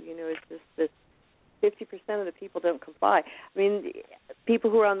too. You know, it's just this 50% of the people don't comply. I mean,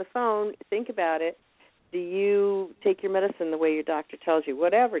 people who are on the phone, think about it. Do you take your medicine the way your doctor tells you,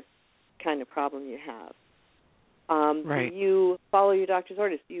 whatever kind of problem you have? Do you follow your doctor's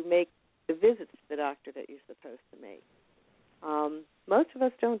orders? Do you make the visits to the doctor that you're supposed to make? Most of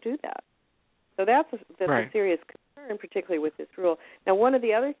us don't do that. So that's a serious concern, particularly with this rule. Now, one of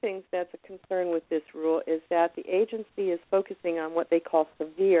the other things that's a concern with this rule is that the agency is focusing on what they call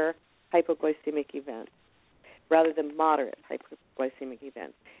severe hypoglycemic events rather than moderate hypoglycemic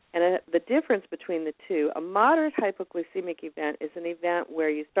events. And the difference between the two, a moderate hypoglycemic event is an event where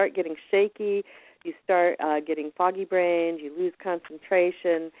you start getting shaky, you start getting foggy brains, you lose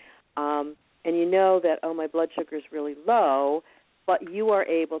concentration, and you know that, oh, my blood sugar is really low, but you are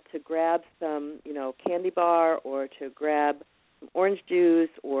able to grab some, candy bar or to grab some orange juice,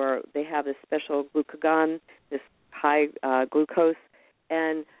 or they have this special glucagon, this high glucose,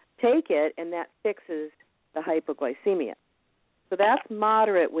 and take it, and that fixes the hypoglycemia. So that's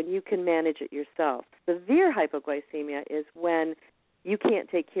moderate when you can manage it yourself. Severe hypoglycemia is when you can't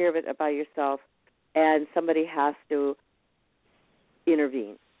take care of it by yourself and somebody has to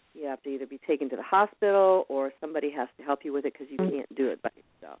intervene. You have to either be taken to the hospital or somebody has to help you with it because you can't do it by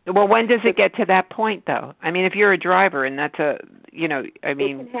yourself. Well, when does it get to that point, though? I mean, if you're a driver and that's it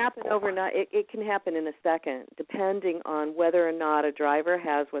can happen overnight. It can happen in a second, depending on whether or not a driver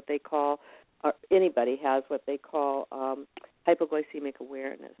has what they call, or anybody has what they call hypoglycemic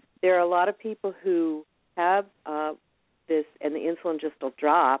awareness. There are a lot of people who have this, and the insulin just will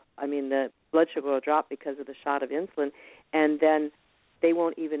drop. I mean, the blood sugar will drop because of the shot of insulin, and then they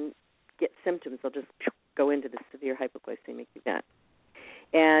won't even get symptoms. They'll just go into the severe hypoglycemic event.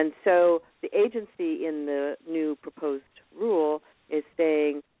 And so the agency in the new proposed rule is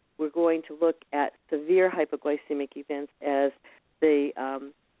saying we're going to look at severe hypoglycemic events as the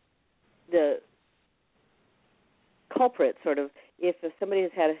culprit, sort of. If somebody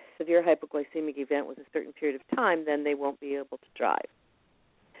has had a severe hypoglycemic event with a certain period of time, then they won't be able to drive.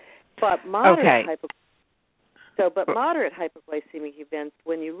 But moderate moderate hypoglycemic events,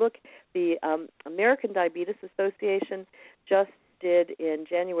 when you look, the American Diabetes Association just did in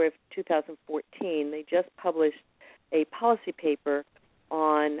January of 2014, they just published a policy paper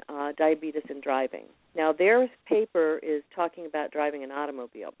on diabetes and driving. Now, their paper is talking about driving an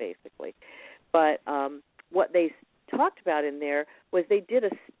automobile, basically. But what they talked about in there was they did a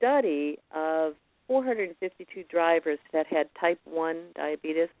study of 452 drivers that had type 1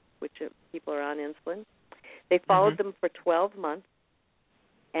 diabetes, which people are on insulin. They followed them for 12 months,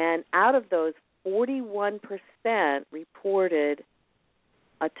 and out of those, 41% reported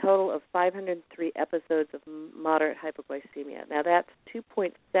a total of 503 episodes of moderate hypoglycemia. Now, that's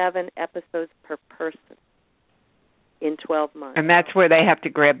 2.7 episodes per person in 12 months. And that's where they have to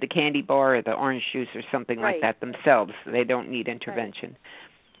grab the candy bar or the orange juice or something like that themselves. They don't need intervention.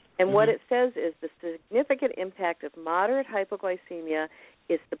 And what it says is the significant impact of moderate hypoglycemia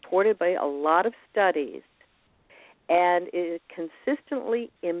is supported by a lot of studies, and it consistently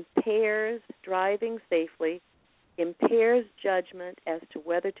impairs driving safely, impairs judgment as to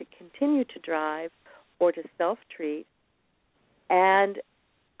whether to continue to drive or to self-treat, and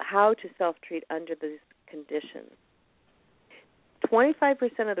how to self-treat under these conditions.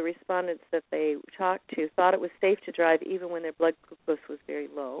 25% of the respondents that they talked to thought it was safe to drive even when their blood glucose was very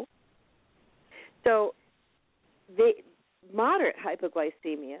low. So the moderate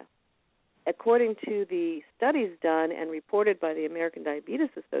hypoglycemia, according to the studies done and reported by the American Diabetes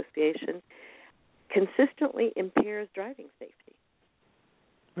Association, consistently impairs driving safety.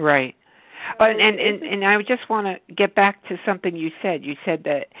 Right. And I just want to get back to something you said. You said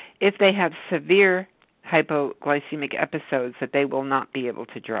that if they have severe hypoglycemic episodes that they will not be able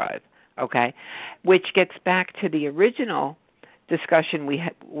to drive. okay, which gets back to the original discussion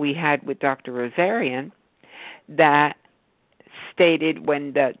we had with Dr. Rosarion that stated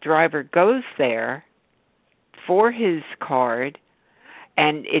when the driver goes there for his card,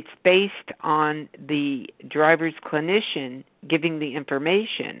 and it's based on the driver's clinician giving the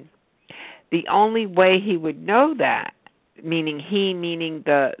information, the only way he would know that, meaning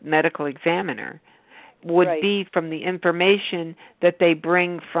the medical examiner, would be from the information that they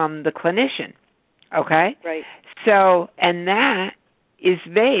bring from the clinician, okay? Right. So, and that is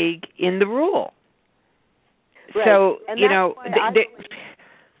vague in the rule. Right. So, and you know,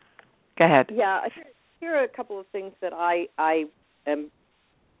 go ahead. Yeah, here are a couple of things that I am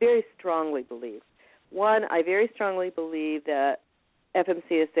very strongly believe. One, I very strongly believe that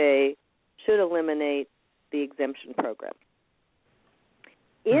FMCSA should eliminate the exemption program.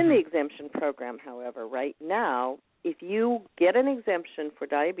 In the exemption program, however, right now, if you get an exemption for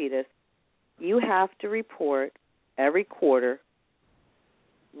diabetes, you have to report every quarter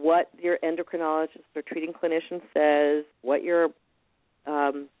what your endocrinologist or treating clinician says, what your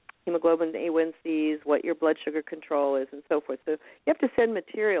hemoglobin A1Cs, what your blood sugar control is, and so forth. So you have to send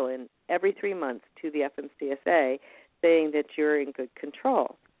material in every 3 months to the FMCSA saying that you're in good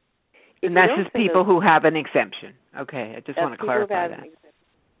control. And that's just people who have an exemption. Okay, I just want to clarify that.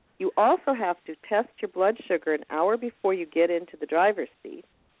 You also have to test your blood sugar an hour before you get into the driver's seat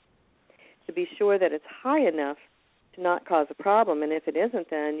to be sure that it's high enough to not cause a problem. And if it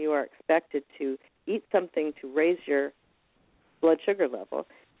isn't, then you are expected to eat something to raise your blood sugar level.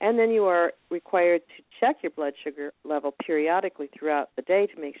 And then you are required to check your blood sugar level periodically throughout the day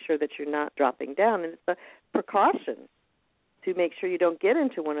to make sure that you're not dropping down. And it's a precaution to make sure you don't get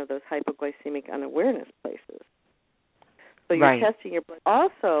into one of those hypoglycemic unawareness places. So you're testing your blood.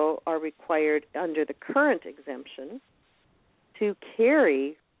 Also are required under the current exemption to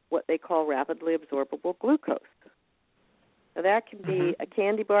carry what they call rapidly absorbable glucose. Now that can be a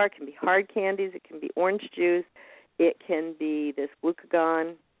candy bar, it can be hard candies, it can be orange juice, it can be this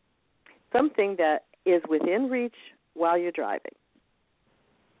glucagon, something that is within reach while you're driving.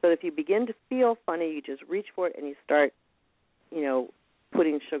 So if you begin to feel funny, you just reach for it and you start,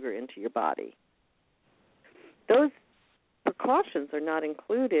 putting sugar into your body. Those precautions are not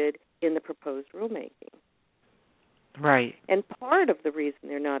included in the proposed rulemaking. Right. And part of the reason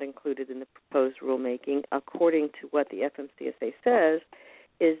they're not included in the proposed rulemaking, according to what the FMCSA says,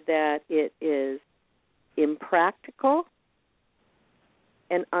 is that it is impractical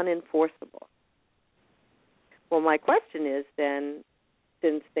and unenforceable. Well, my question is then,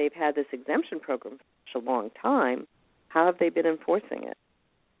 since they've had this exemption program for such a long time, how have they been enforcing it?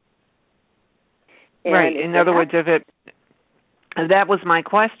 Right. In other words, that was my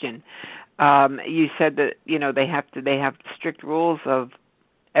question. You said that they have strict rules of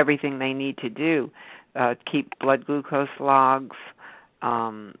everything they need to do, keep blood glucose logs,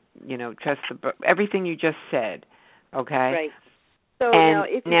 test everything you just said. Okay. Right. So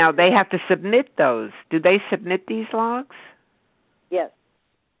and now they have to submit those. Do they submit these logs? Yes.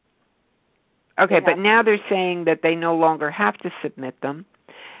 Okay, but now they're saying that they no longer have to submit them.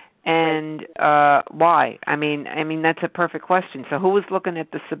 And why? I mean that's a perfect question. So who was looking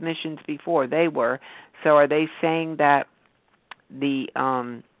at the submissions before? They were. So are they saying that the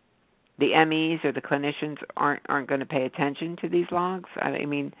MEs or the clinicians aren't going to pay attention to these logs? I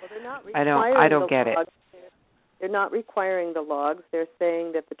mean, I don't get it. They're not requiring the logs. They're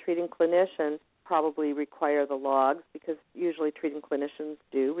saying that the treating clinician probably require the logs because usually treating clinicians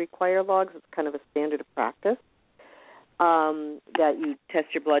do require logs. It's kind of a standard of practice. That you test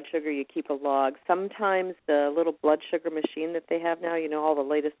your blood sugar, you keep a log. Sometimes the little blood sugar machine that they have now, all the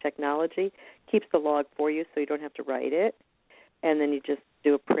latest technology, keeps the log for you so you don't have to write it. And then you just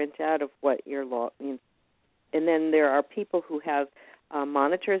do a printout of what your log means. And then there are people who have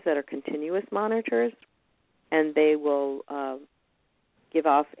monitors that are continuous monitors, and they will give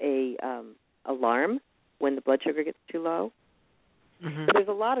off a alarm when the blood sugar gets too low. So there's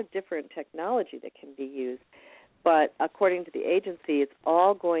a lot of different technology that can be used. But according to the agency, it's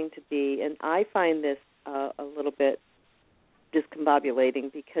all going to be, and I find this a little bit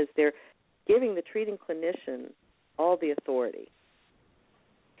discombobulating because they're giving the treating clinician all the authority,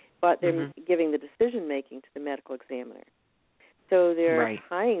 but they're giving the decision-making to the medical examiner. So they're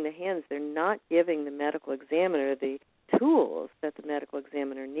tying the hands. They're not giving the medical examiner the tools that the medical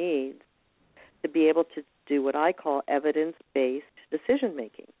examiner needs to be able to do what I call evidence-based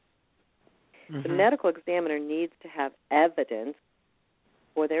decision-making. The medical examiner needs to have evidence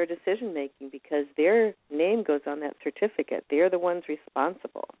for their decision-making because their name goes on that certificate. They're the ones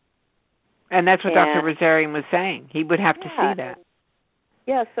responsible. And that's what Dr. Rosarion was saying. He would have to see that.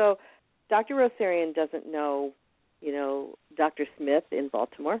 Yeah, so Dr. Rosarion doesn't know, Dr. Smith in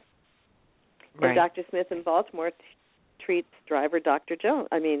Baltimore. And Dr. Smith in Baltimore treats driver Mr.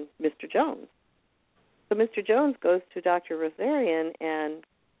 Jones. So Mr. Jones goes to Dr. Rosarion and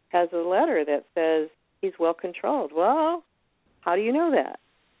has a letter that says he's well controlled. Well, how do you know that?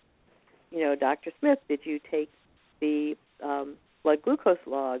 Dr. Smith, did you take the blood glucose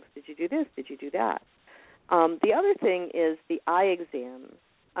logs? Did you do this? Did you do that? The other thing is the eye exam.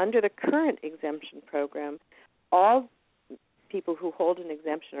 Under the current exemption program, all people who hold an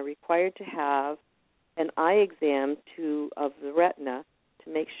exemption are required to have an eye exam of the retina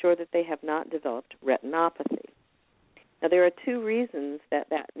to make sure that they have not developed retinopathy. Now, there are two reasons that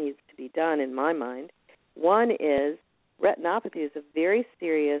needs to be done in my mind. One is retinopathy is a very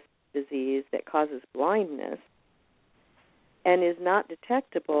serious disease that causes blindness and is not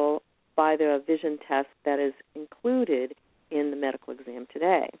detectable by the vision test that is included in the medical exam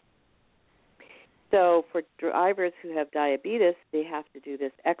today. So for drivers who have diabetes, they have to do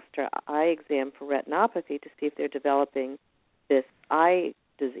this extra eye exam for retinopathy to see if they're developing this eye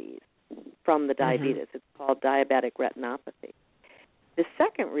disease from the diabetes. It's called diabetic retinopathy. The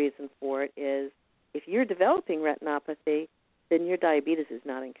second reason for it is if you're developing retinopathy, then your diabetes is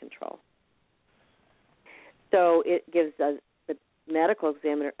not in control. So it gives the medical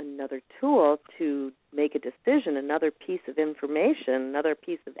examiner another tool to make a decision, another piece of information, another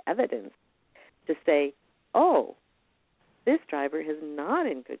piece of evidence to say, oh, this driver is not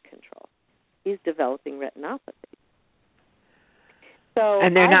in good control. He's developing retinopathy. So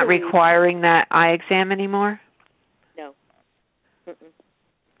and they're not requiring that eye exam anymore? No.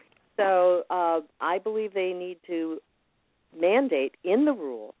 So I believe they need to mandate in the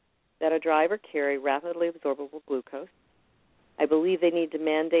rule that a driver carry rapidly absorbable glucose. I believe they need to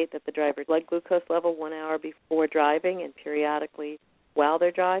mandate that the driver's blood glucose level 1 hour before driving and periodically while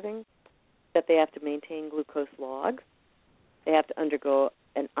they're driving, that they have to maintain glucose logs. They have to undergo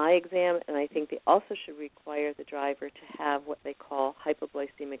an eye exam, and I think they also should require the driver to have what they call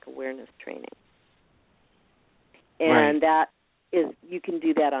hypoglycemic awareness training. And that is, you can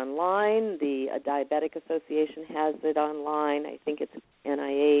do that online. The Diabetic Association has it online. I think it's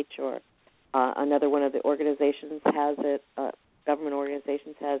NIH or another one of the organizations has it. Government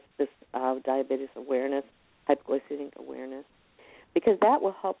organizations has this diabetes awareness, hypoglycemic awareness, because that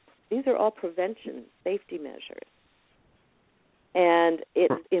will help. These are all prevention, safety measures. And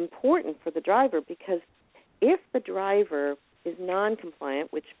it's important for the driver because if the driver is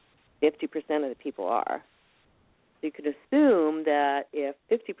non-compliant, which 50% of the people are, you could assume that if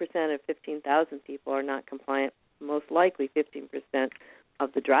 50% of 15,000 people are not compliant, most likely 15%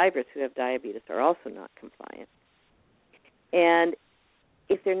 of the drivers who have diabetes are also not compliant. And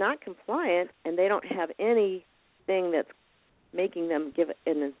if they're not compliant and they don't have anything that's making them give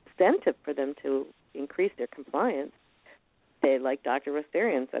an incentive for them to increase their compliance, they, like Dr.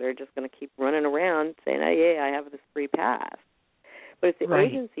 Rosarion, that are just going to keep running around saying, oh, yeah, I have this free pass. But if the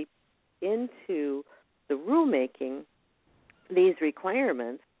agency into the rulemaking these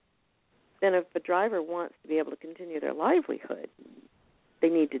requirements, then if the driver wants to be able to continue their livelihood, they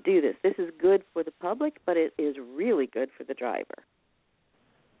need to do this. This is good for the public, but it is really good for the driver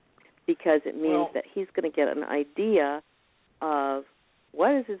because it means that he's going to get an idea of what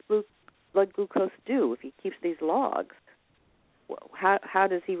does his blood glucose do if he keeps these logs. How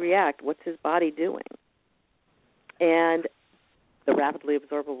does he react? What's his body doing? And the rapidly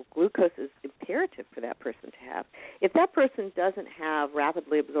absorbable glucose is imperative for that person to have. If that person doesn't have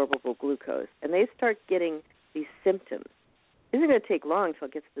rapidly absorbable glucose and they start getting these symptoms, it isn't going to take long until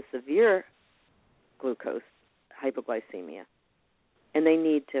it gets to severe glucose hypoglycemia, and they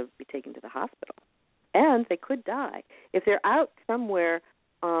need to be taken to the hospital. And they could die. If they're out somewhere,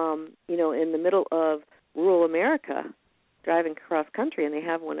 in the middle of rural America, driving cross country, and they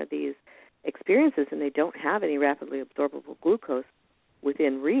have one of these experiences and they don't have any rapidly absorbable glucose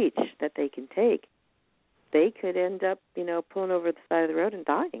within reach that they can take, they could end up, pulling over the side of the road and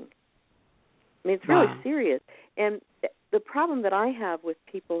dying. I mean, it's really serious. And the problem that I have with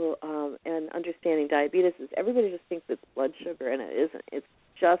people and understanding diabetes is everybody just thinks it's blood sugar, and it isn't. It's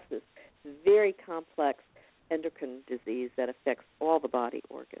just this very complex endocrine disease that affects all the body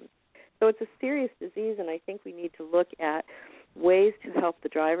organs. So it's a serious disease, and I think we need to look at ways to help the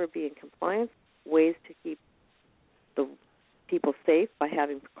driver be in compliance, ways to keep the people safe by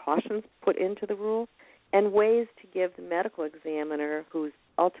having precautions put into the rule, and ways to give the medical examiner, who's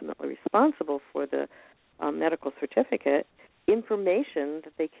ultimately responsible for the medical certificate, information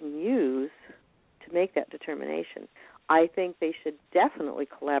that they can use to make that determination. I think they should definitely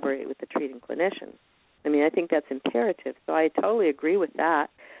collaborate with the treating clinician. I mean, I think that's imperative. So I totally agree with that.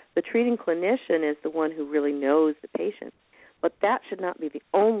 The treating clinician is the one who really knows the patient, but that should not be the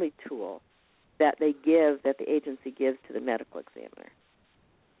only tool that the agency gives to the medical examiner.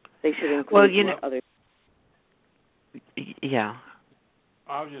 They should include other. Yeah.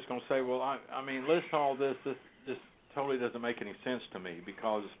 I was just going to say, I mean, listen to all this. This totally doesn't make any sense to me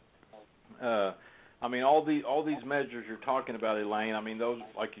because, I mean, all these measures you're talking about, Elaine. I mean, those,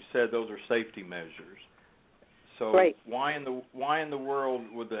 like you said, those are safety measures. So right. why in the world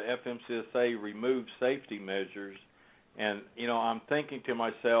would the FMCSA remove safety measures? And I'm thinking to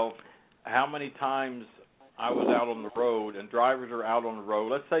myself, how many times I was out on the road and drivers are out on the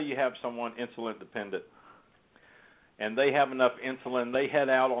road. Let's say you have someone insulin dependent, and they have enough insulin. They head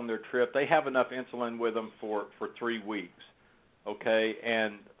out on their trip. They have enough insulin with them for 3 weeks. Okay,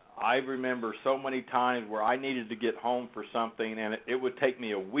 and I remember so many times where I needed to get home for something, and it would take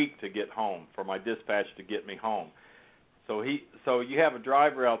me a week to get home for my dispatch to get me home. So you have a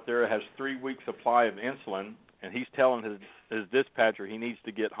driver out there that has 3 weeks supply of insulin, and he's telling his dispatcher he needs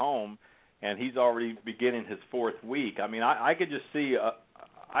to get home, and he's already beginning his 4th week. I mean, I could just see,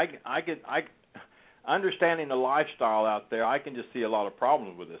 understanding the lifestyle out there, I can just see a lot of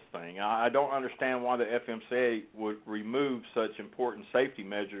problems with this thing. I don't understand why the FMCA would remove such important safety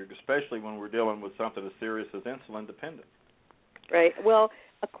measures, especially when we're dealing with something as serious as insulin dependence. Right. Well,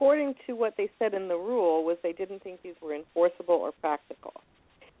 according to what they said in the rule, was they didn't think these were enforceable or practical.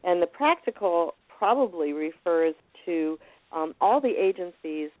 And the practical probably refers to all the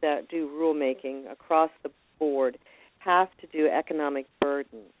agencies that do rulemaking across the board have to do economic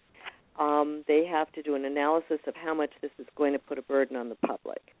burden. They have to do an analysis of how much this is going to put a burden on the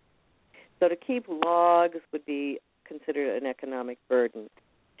public. So to keep logs would be considered an economic burden.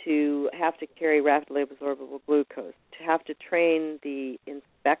 To have to carry rapidly absorbable glucose, to have to train the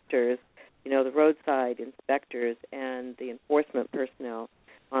inspectors, the roadside inspectors and the enforcement personnel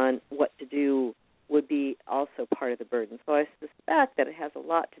on what to do would be also part of the burden. So I suspect that it has a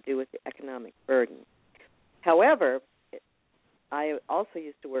lot to do with the economic burden. However, I also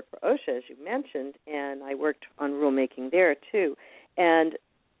used to work for OSHA, as you mentioned, and I worked on rulemaking there too. And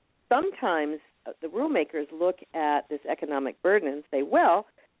sometimes the rulemakers look at this economic burden and say, well,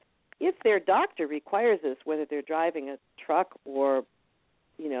 if their doctor requires this, whether they're driving a truck or,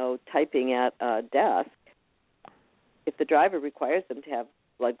 typing at a desk, if the driver requires them to have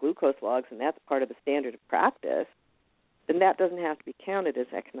blood glucose logs and that's part of the standard of practice, then that doesn't have to be counted as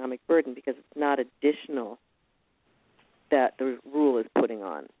economic burden because it's not additional that the rule is putting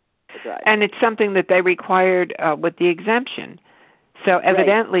on the driver. And it's something that they required with the exemption. So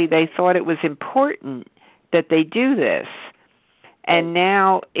evidently they thought it was important that they do this. And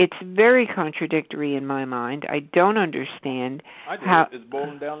now it's very contradictory in my mind. I don't understand how it's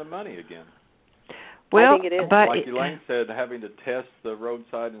boiling down to money again. Well, I think it is. But like Elaine said, having to test the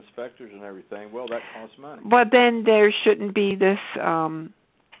roadside inspectors and everything, well, that costs money. Well, then there shouldn't be this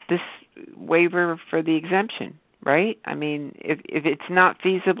waiver for the exemption, right? I mean, if it's not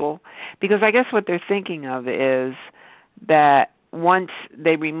feasible, because I guess what they're thinking of is that once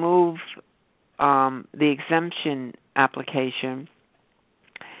they remove the exemption application,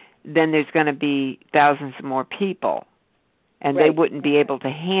 then there's going to be thousands of more people, and they wouldn't be able to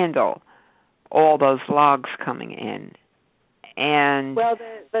handle all those logs coming in. And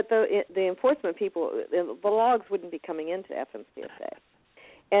the enforcement people, the logs wouldn't be coming into FMCSA.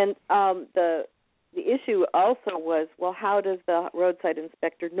 And the issue also was, well, how does the roadside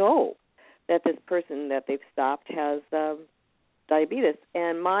inspector know that this person that they've stopped has diabetes?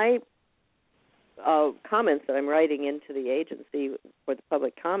 And my comments that I'm writing into the agency for the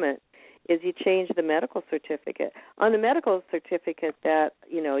public comment is you change the medical certificate. On the medical certificate that,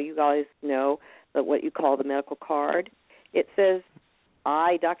 you guys know, that what you call the medical card, it says,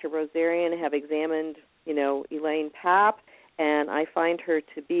 I, Dr. Rosarion, have examined, Elaine Papp, and I find her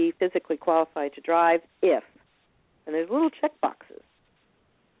to be physically qualified to drive if, and there's little check boxes,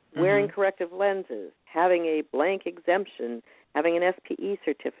 wearing corrective lenses, having a blank exemption, having an SPE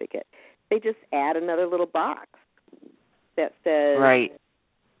certificate. They just add another little box that says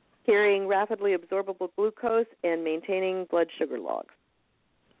carrying rapidly absorbable glucose and maintaining blood sugar logs.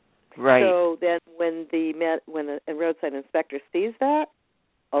 Right. So then when the roadside inspector sees that,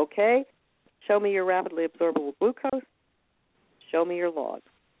 okay, show me your rapidly absorbable glucose, show me your logs.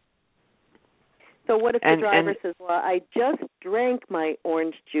 So what if the driver says, well, I just drank my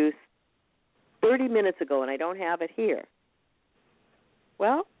orange juice 30 minutes ago and I don't have it here?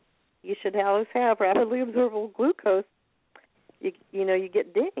 Well, you should always have rapidly absorbable glucose. You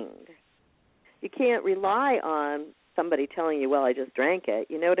get dinged. You can't rely on somebody telling you, well, I just drank it.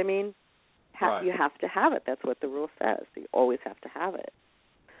 You know what I mean? You have to have it. That's what the rule says. You always have to have it.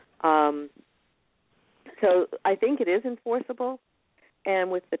 So I think it is enforceable.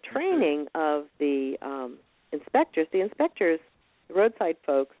 And with the training of the inspectors, the roadside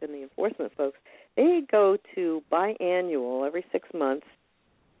folks and the enforcement folks, they go to biannual, every 6 months,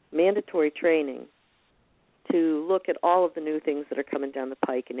 mandatory training to look at all of the new things that are coming down the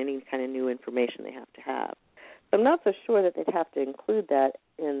pike and any kind of new information they have to have. So I'm not so sure that they'd have to include that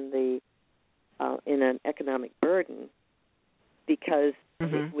in an economic burden, because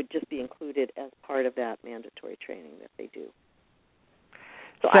it would just be included as part of that mandatory training that they do.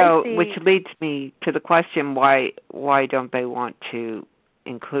 So which leads me to the question, why don't they want to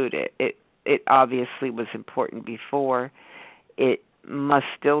include it? It obviously was important before. It must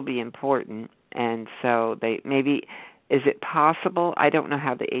still be important, and so is it possible? I don't know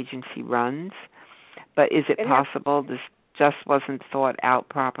how the agency runs, but is it possible this just wasn't thought out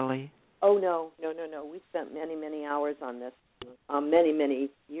properly? Oh, no. We spent many, many hours on this, many, many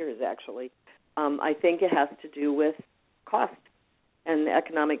years, actually. I think it has to do with cost and the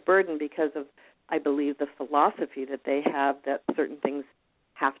economic burden, because of, I believe, the philosophy that they have that certain things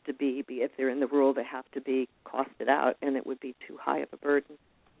have to be if they're in the rule, they have to be costed out, and it would be too high of a burden.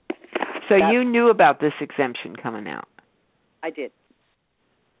 So you knew about this exemption coming out? I did.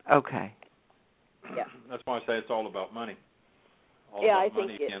 Okay. Yeah. That's why I say it's all about money. I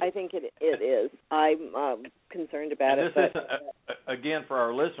think it is. I'm concerned about it. This isn't, again, for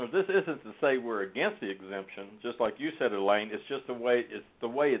our listeners, this isn't to say we're against the exemption. Just like you said, Elaine, it's just the way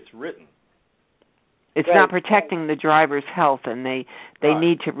it's written. It's not protecting the driver's health, and they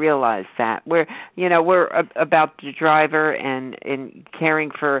need to realize that. We're about the driver and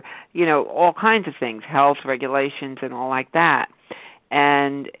caring for all kinds of things, health regulations and all like that.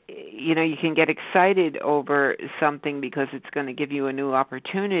 And you can get excited over something because it's going to give you a new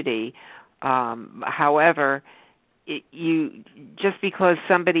opportunity. However, just because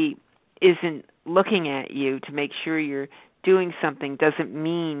somebody isn't looking at you to make sure you're doing something doesn't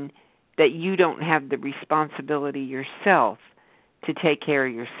mean that you don't have the responsibility yourself to take care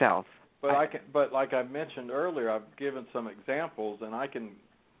of yourself. But like I mentioned earlier, I've given some examples, and I can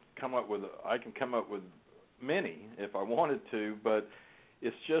come up with many if I wanted to, but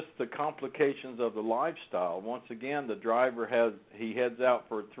it's just the complications of the lifestyle. Once again, the driver heads out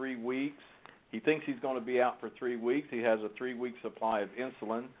for 3 weeks. He thinks he's going to be out for 3 weeks. He has a 3-week supply of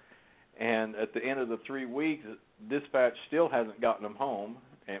insulin, and at the end of the 3 weeks, dispatch still hasn't gotten him home,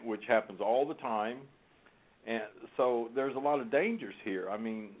 which happens all the time. And so there's a lot of dangers here. I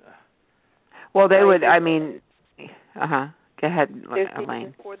mean, well, they would. I mean, go ahead, there's Elaine.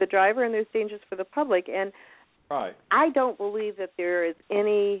 dangers for the driver, and there's dangers for the public, and right. I don't believe that there is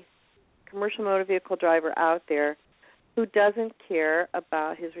any commercial motor vehicle driver out there who doesn't care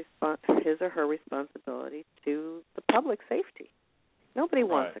about his or her responsibility to the public safety. Nobody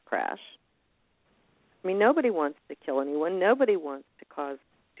wants a crash. I mean, nobody wants to kill anyone. Nobody wants to cause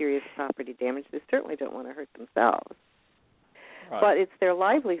serious property damage. They certainly don't want to hurt themselves. Right. But it's their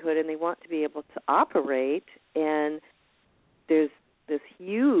livelihood, and they want to be able to operate, and there's this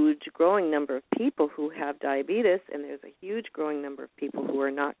huge growing number of people who have diabetes, and there's a huge growing number of people who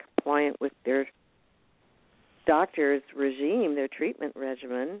are not compliant with their doctor's regime, their treatment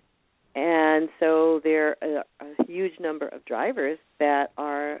regimen. And so there are a huge number of drivers that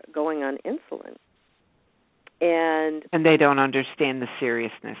are going on insulin. And they don't understand the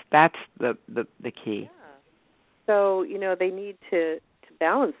seriousness. That's the key. Yeah. So, they need to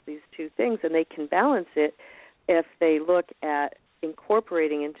balance these two things, and they can balance it if they look at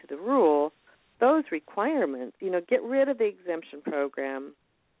incorporating into the rule those requirements. Get rid of the exemption program,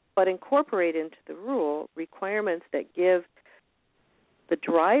 but incorporate into the rule requirements that give the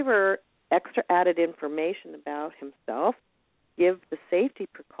driver extra added information about himself, give the safety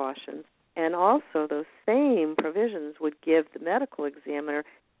precautions, and also those same provisions would give the medical examiner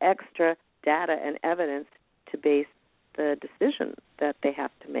extra data and evidence to base the decision that they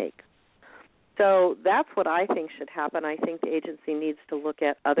have to make. So that's what I think should happen. I think the agency needs to look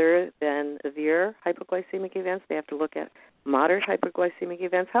at other than severe hypoglycemic events. They have to look at moderate hypoglycemic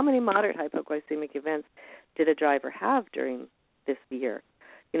events. How many moderate hypoglycemic events did a driver have during this year?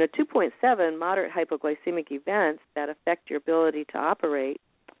 2.7 moderate hypoglycemic events that affect your ability to operate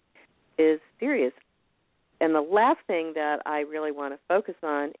is serious. And the last thing that I really want to focus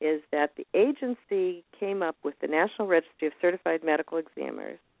on is that the agency came up with the National Registry of Certified Medical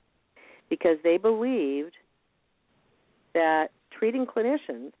Examiners because they believed that treating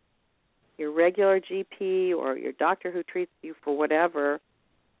clinicians, your regular GP or your doctor who treats you for whatever,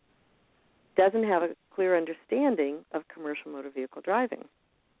 doesn't have a clear understanding of commercial motor vehicle driving.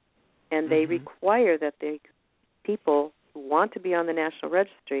 And they require that the people who want to be on the National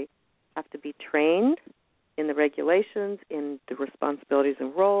Registry have to be trained in the regulations, in the responsibilities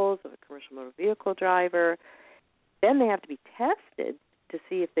and roles of a commercial motor vehicle driver. Then they have to be tested to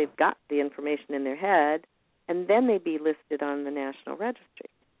see if they've got the information in their head, and then they be listed on the National Registry.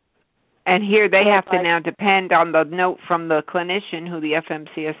 And here they have to now depend on the note from the clinician who the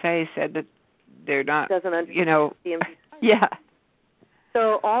FMCSA said that they're not, doesn't understand CMV. Yeah.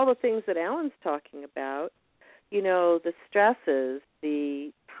 So all the things that Alan's talking about, the stresses,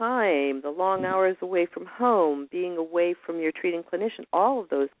 the time, the long hours away from home, being away from your treating clinician, all of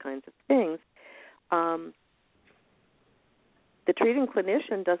those kinds of things, the treating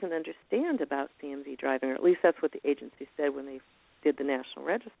clinician doesn't understand about CMV driving, or at least that's what the agency said when they did the National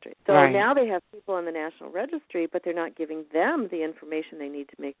Registry. So now they have people on the National Registry, but they're not giving them the information they need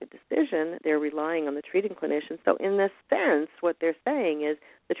to make the decision. They're relying on the treating clinician. So in this sense, what they're saying is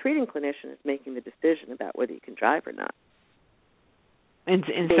the treating clinician is making the decision about whether you can drive or not. In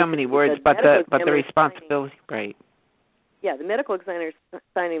so many words, but the responsibility, right? Yeah, the medical examiner is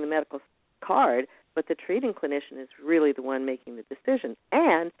signing the medical card, but the treating clinician is really the one making the decision,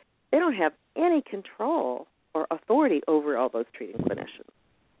 and they don't have any control or authority over all those treating clinicians.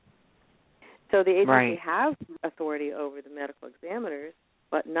 So the agency has authority over the medical examiners,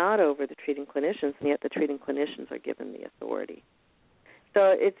 but not over the treating clinicians, and yet the treating clinicians are given the authority.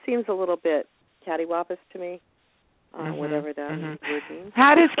 So it seems a little bit cattywampus to me, whatever that word means.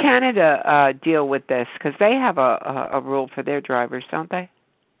 How does Canada deal with this? Because they have a rule for their drivers, don't they?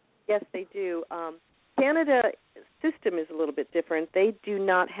 Yes, they do. Canada's system is a little bit different. They do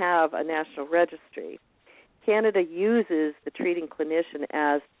not have a national registry. Canada uses the treating clinician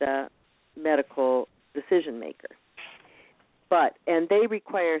as the medical decision maker. And they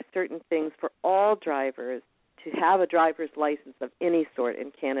require certain things for all drivers. To have a driver's license of any sort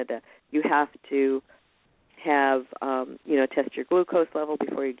in Canada, you have to have, test your glucose level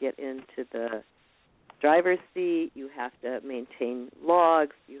before you get into the driver's seat. You have to maintain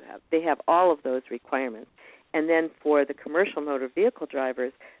logs. They have all of those requirements. And then for the commercial motor vehicle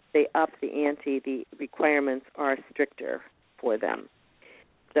drivers, they up the ante. The requirements are stricter for them.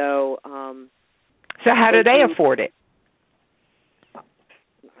 So how do they afford it?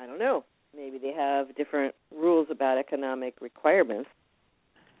 I don't know. Maybe they have different rules about economic requirements.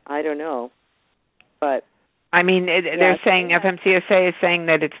 I don't know. But they're saying FMCSA is saying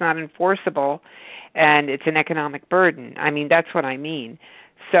that it's not enforceable and it's an economic burden. That's what I mean.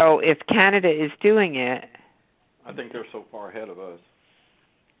 So if Canada is doing it, I think they're so far ahead of us.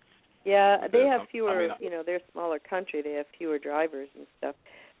 Yeah, they have fewer, they're a smaller country. They have fewer drivers and stuff.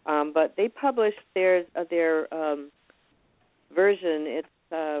 But they published their version. It's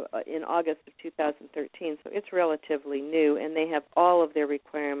in August of 2013, so it's relatively new, and they have all of their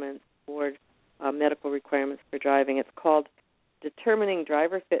requirements for medical requirements for driving. It's called Determining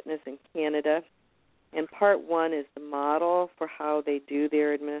Driver Fitness in Canada, and Part 1 is the model for how they do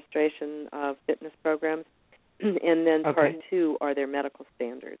their administration of fitness programs, and then Part 2 are their medical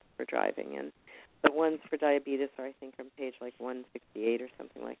standards for driving, and the ones for diabetes are, I think, on page 168 or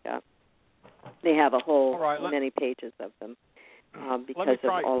something like that. They have a whole many pages of them. Because of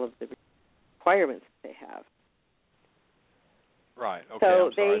all of the requirements they have. Right. Okay. So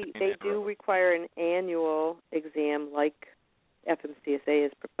they do require an annual exam like FMCSA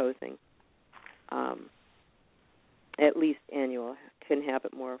is proposing. At least annual. Can have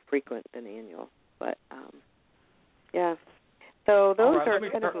it more frequent than annual. But, yeah. So those are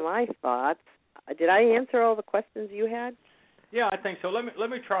kind of my thoughts. Did I answer all the questions you had? Yeah, I think so. Let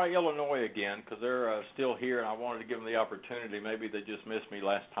me try Illinois again because they're still here, and I wanted to give them the opportunity. Maybe they just missed me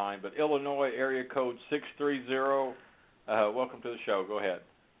last time. But Illinois, area code 630. Welcome to the show. Go ahead.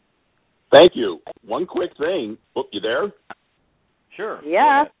 Thank you. One quick thing. Oh, you there? Sure.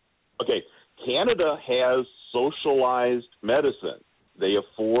 Yeah. Okay. Canada has socialized medicine. They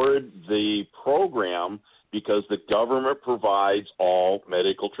afford the program because the government provides all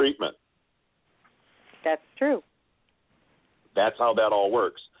medical treatment. That's true. That's how that all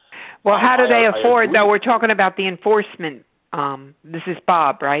works. Well, how do they afford, though? We're talking about the enforcement. This is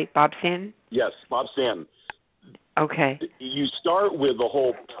Bob, right? Bob Stanton? Yes, Bob Stanton. Okay. You start with the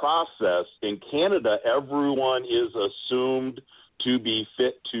whole process. In Canada, everyone is assumed to be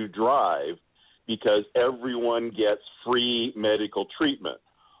fit to drive because everyone gets free medical treatment.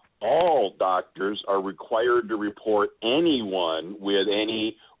 All doctors are required to report anyone with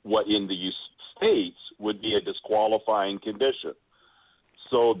what in the States would be a disqualifying condition.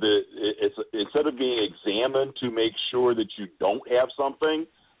 So it's instead of being examined to make sure that you don't have something,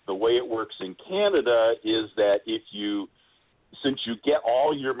 the way it works in Canada is that since you get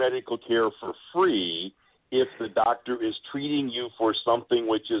all your medical care for free, if the doctor is treating you for something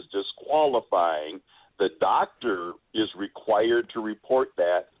which is disqualifying, the doctor is required to report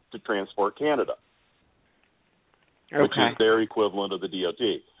that to Transport Canada, which is their equivalent of the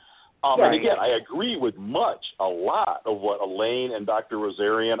DOT. And again, I agree with a lot of what Elaine and Dr.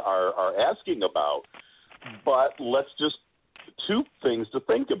 Rosarion are asking about, but let's just, two things to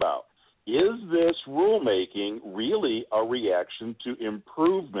think about. Is this rulemaking really a reaction to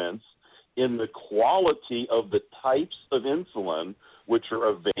improvements in the quality of the types of insulin which are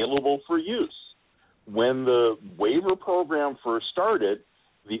available for use? When the waiver program first started,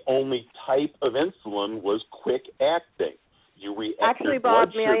 the only type of insulin was quick acting. Actually, Bob,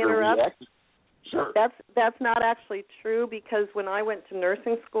 may I interrupt? Sure. That's not actually true, because when I went to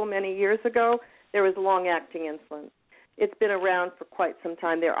nursing school many years ago, there was long-acting insulin. It's been around for quite some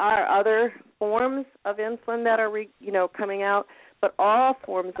time. There are other forms of insulin that are, coming out, but all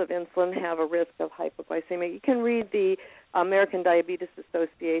forms of insulin have a risk of hypoglycemia. You can read the American Diabetes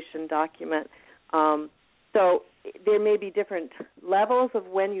Association document. So there may be different levels of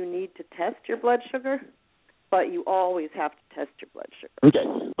when you need to test your blood sugar, but you always have to test your blood sugar. Okay,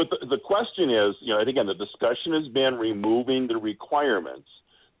 but the question is, and again, the discussion has been removing the requirements.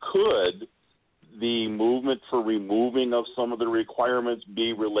 Could the movement for removing of some of the requirements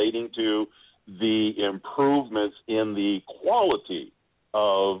be relating to the improvements in the quality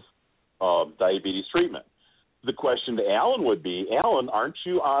of diabetes treatment? The question to Alan would be, Alan, aren't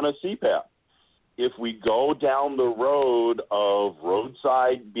you on a CPAP? If we go down the road of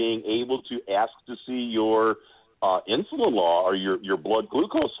roadside being able to ask to see your insulin log or your blood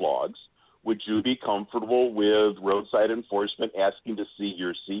glucose logs, would you be comfortable with roadside enforcement asking to see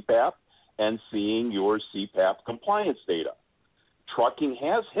your CPAP and seeing your CPAP compliance data? Trucking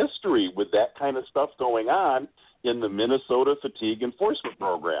has history with that kind of stuff going on in the Minnesota Fatigue Enforcement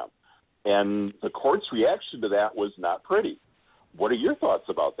Program, and the court's reaction to that was not pretty. What are your thoughts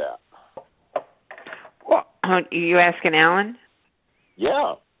about that? Well, are you asking Alan?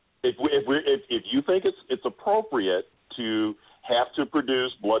 Yeah. If you think it's appropriate to have to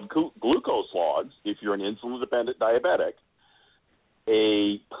produce blood glucose logs if you're an insulin-dependent diabetic,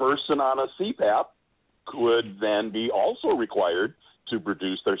 a person on a CPAP could then be also required to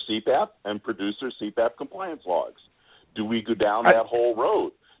produce their CPAP and produce their CPAP compliance logs. Do we go down that whole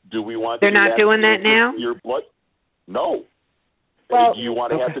road? Do we want? They're not doing that now? Your blood? No. Well, do you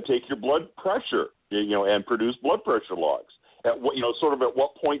want to have to take your blood pressure, and produce blood pressure logs? At what, at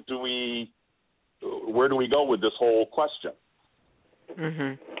what point where do we go with this whole question?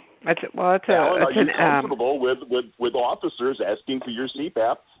 Mm-hmm. Alan, are you comfortable with officers asking for your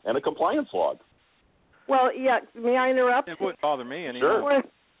CPAP and a compliance log? Well, yeah. May I interrupt? It wouldn't bother me anymore.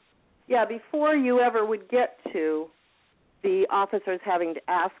 Sure. Before you ever would get to the officers having to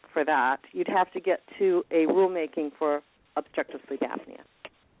ask for that, you'd have to get to a rulemaking for obstructive sleep apnea.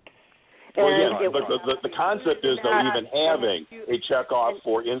 Well, the concept is, though, even having a checkoff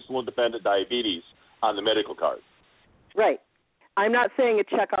for insulin-dependent diabetes on the medical card. Right. I'm not saying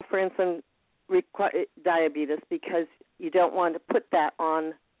a checkoff for insulin diabetes, because you don't want to put that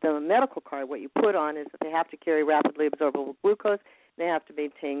on the medical card. What you put on is that they have to carry rapidly absorbable glucose, and they have to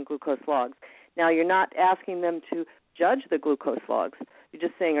maintain glucose logs. Now, you're not asking them to judge the glucose logs. You're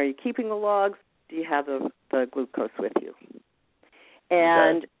just saying, are you keeping the logs? Do you have the glucose with you?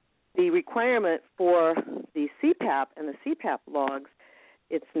 And the requirement for the CPAP and the CPAP logs,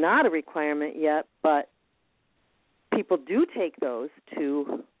 it's not a requirement yet, but people do take those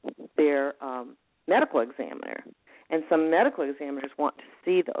to their medical examiner, and some medical examiners want to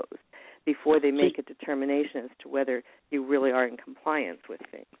see those before they make a determination as to whether you really are in compliance with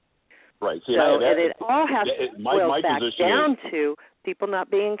things. Right. See, and it all has to boil back down to people not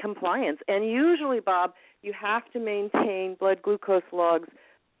being in compliance. And usually, Bob, you have to maintain blood glucose logs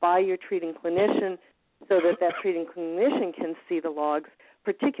by your treating clinician so that treating clinician can see the logs,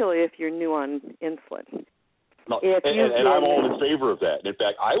 particularly if you're new on insulin. No, and I'm all in favor of that. In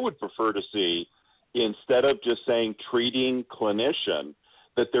fact, I would prefer to see, instead of just saying treating clinician,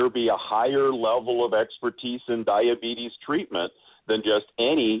 that there be a higher level of expertise in diabetes treatment than just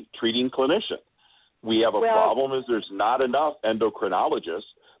any treating clinician. We have a problem is there's not enough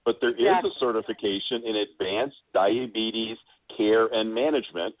endocrinologists, but there is a certification in advanced diabetes care and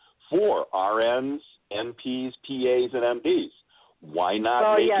management for RNs, NPs, PAs, and MDs. Why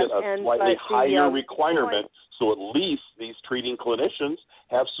not make it a slightly higher requirement so at least these treating clinicians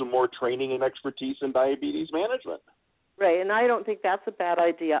have some more training and expertise in diabetes management? Right, and I don't think that's a bad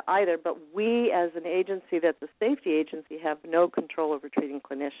idea either, but we as an agency, that's a safety agency, have no control over treating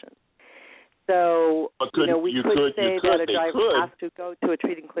clinicians. So, we could say that a driver has to go to a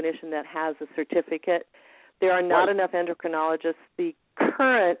treating clinician that has a certificate, There are not enough endocrinologists. The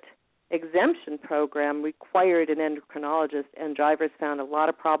current exemption program required an endocrinologist, and drivers found a lot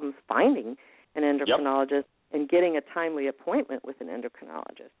of problems finding an endocrinologist and getting a timely appointment with an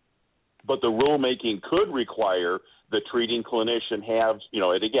endocrinologist. But the rulemaking could require the treating clinician have,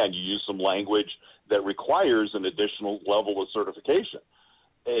 and again, you use some language that requires an additional level of certification.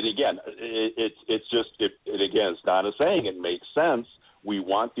 And again, it's Donna's saying, it makes sense. We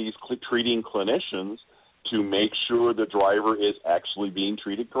want these treating clinicians to make sure the driver is actually being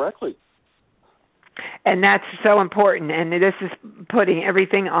treated correctly. And that's so important. And this is putting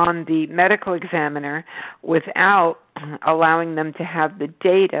everything on the medical examiner without allowing them to have the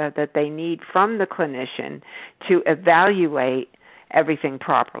data that they need from the clinician to evaluate everything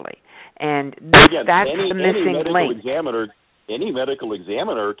properly. And that's the missing link. Any medical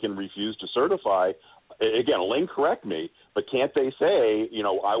examiner can refuse to certify. Again, Elaine, correct me, but can't they say,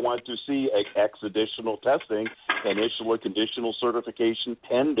 I want to see X additional testing and issue a conditional certification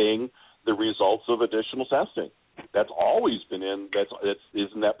pending the results of additional testing? That's always been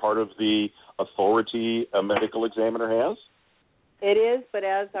isn't that part of the authority a medical examiner has? It is, but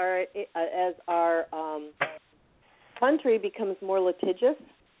as our country becomes more litigious,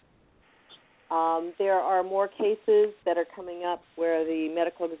 there are more cases that are coming up where the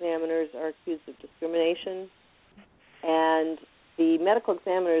medical examiners are accused of discrimination, and the medical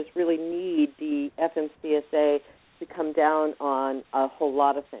examiners really need the FMCSA to come down on a whole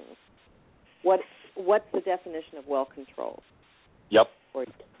lot of things. What's the definition of well-controlled? Yep.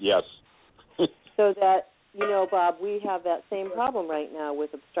 Yes. So that, Bob, we have that same problem right now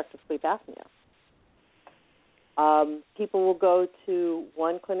with obstructive sleep apnea. People will go to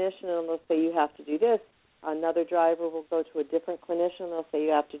one clinician and they'll say, you have to do this. Another driver will go to a different clinician and they'll say,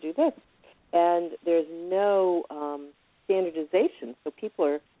 you have to do this. And there's no standardization, so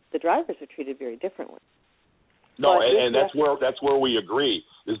the drivers are treated very differently. No, and that's where we agree,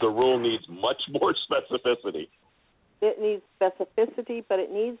 is the rule needs much more specificity. It needs specificity, but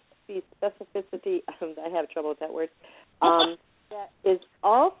it needs to be specificity, I have trouble with that word, that is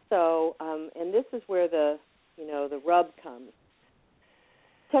also, and this is where the rub comes.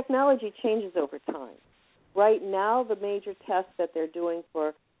 Technology changes over time. Right now, the major test that they're doing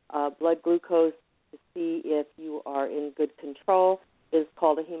for blood glucose to see if you are in good control is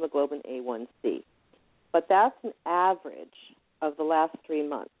called a hemoglobin A1C. But that's an average of the last 3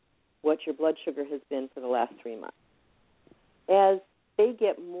 months, what your blood sugar has been for the last 3 months. As they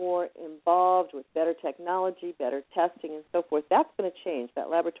get more involved with better technology, better testing, and so forth, that's going to change. That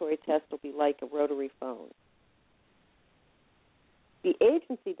laboratory test will be like a rotary phone. The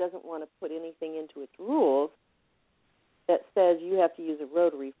agency doesn't want to put anything into its rules that says you have to use a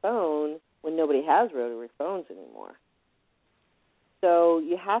rotary phone when nobody has rotary phones anymore. So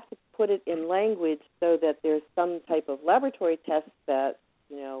you have to put it in language so that there's some type of laboratory tests that,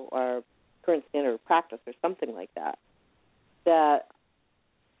 are current standard of practice or something like that, that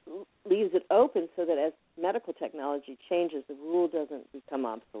leaves it open so that as medical technology changes, the rule doesn't become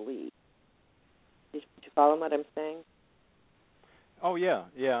obsolete. Did you follow what I'm saying? Oh yeah.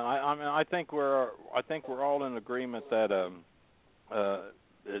 I mean, I think we're all in agreement that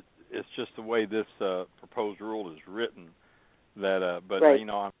it's just the way this proposed rule is written. That, but right.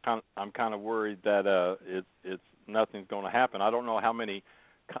 I'm kind of worried that it's nothing's going to happen. I don't know how many.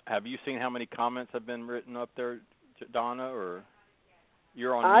 Have you seen how many comments have been written up there, Donna? Or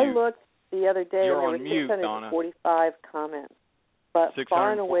you're on mute. I looked the other day. You're and on there were 645 comments, but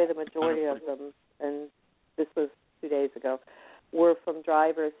far and away the majority of them, and this was 2 days ago, were from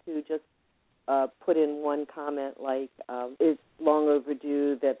drivers who just put in one comment like, it's long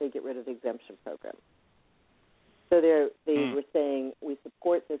overdue that they get rid of the exemption program. So they were saying, we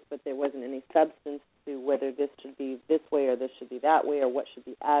support this, but there wasn't any substance to whether this should be this way or this should be that way or what should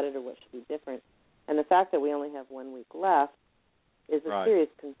be added or what should be different. And the fact that we only have 1 week left is a serious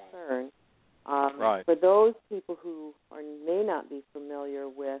concern. For those people who may not be familiar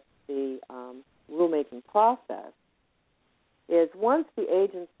with the rulemaking process, is once the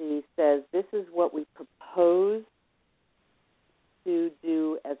agency says this is what we propose to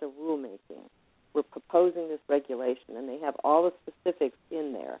do as a rulemaking, we're proposing this regulation, and they have all the specifics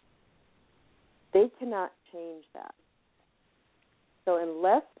in there, they cannot change that. So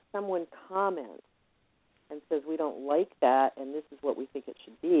unless someone comments and says we don't like that and this is what we think it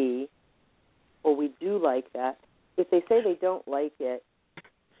should be, or we do like that, if they say they don't like it,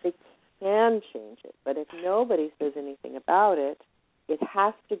 they can change it. But if nobody says anything about it, it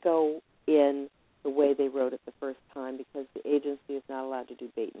has to go in the way they wrote it the first time because the agency is not allowed to do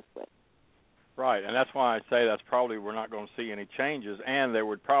bait and switch. Right, and that's why I say that's probably we're not going to see any changes, and there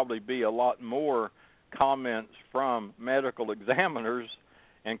would probably be a lot more comments from medical examiners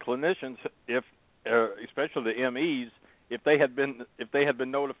and clinicians, if especially the MEs, if they had been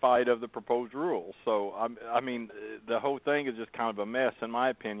notified of the proposed rules. So I mean, the whole thing is just kind of a mess, in my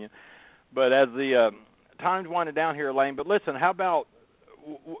opinion. But as the time's winding down here, Elaine. But listen, how about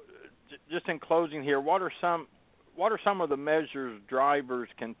just in closing here? What are some of the measures drivers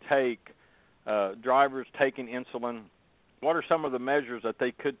can take? Drivers taking insulin. What are some of the measures that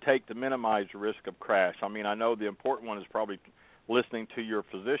they could take to minimize the risk of crash? I mean, I know the important one is probably listening to your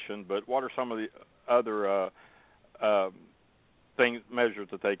physician, but what are some of the other measures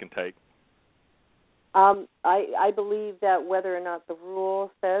that they can take? I believe that whether or not the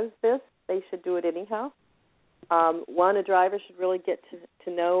rule says this, they should do it anyhow. A driver should really get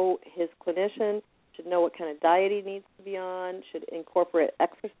to know his clinician, should know what kind of diet he needs to be on, should incorporate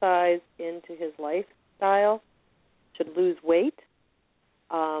exercise into his lifestyle, should lose weight.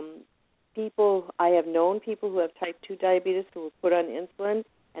 I have known people who have type 2 diabetes who were put on insulin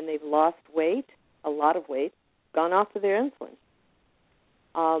and they've lost weight, a lot of weight, gone off of their insulin.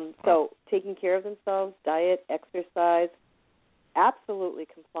 So taking care of themselves, diet, exercise, absolutely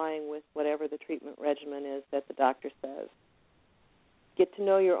complying with whatever the treatment regimen is that the doctor says. Get to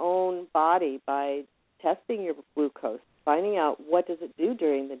know your own body by testing your glucose, finding out what does it do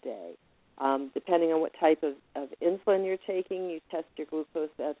during the day. Depending on what type of insulin you're taking, you test your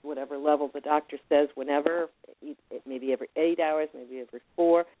glucose at whatever level the doctor says whenever, maybe every 8 hours, maybe every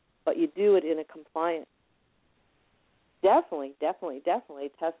 4, but you do it in a compliant. Definitely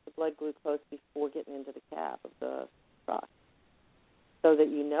test the blood glucose before getting into the cab of the truck so that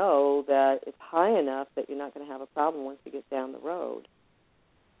you know that it's high enough that you're not going to have a problem once you get down the road.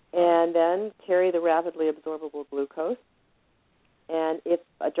 And then carry the rapidly absorbable glucose. And if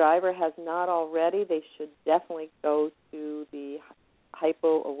a driver has not already, they should definitely go to the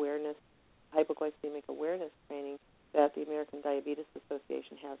hypoglycemic awareness training that the American Diabetes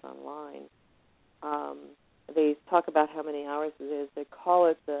Association has online. They talk about how many hours it is. They call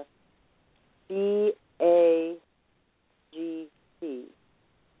it the BAGT,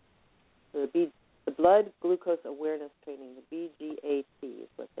 the Blood Glucose Awareness Training, the BGAT is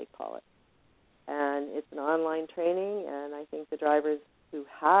what they call it. And it's an online training, and I think the drivers who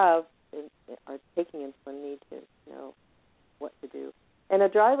are taking insulin need to know what to do. And a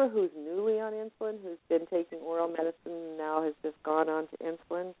driver who's newly on insulin, who's been taking oral medicine and now has just gone on to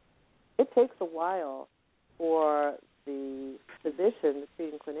insulin, it takes a while for the physician, the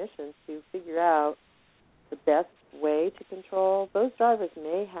treating clinician, to figure out the best way to control. Those drivers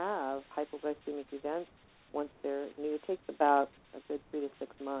may have hypoglycemic events once they're new. It takes about a good 3 to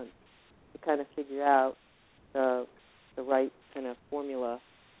 6 months to kind of figure out the right kind of formula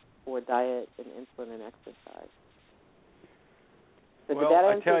for diet and insulin and exercise. So did that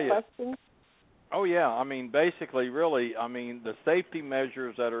answer your question? Oh, yeah. I mean, basically, really, the safety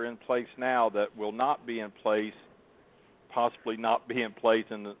measures that are in place now that will not be in place, possibly not be in place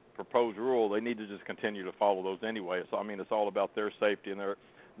in the proposed rule, they need to just continue to follow those anyway. So, it's all about their safety and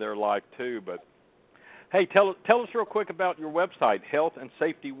their life, too. But, hey, tell us real quick about your website,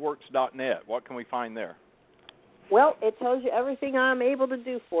 healthandsafetyworks.net. What can we find there? Well, it tells you everything I'm able to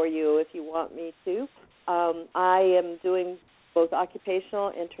do for you if you want me to. I am doing both occupational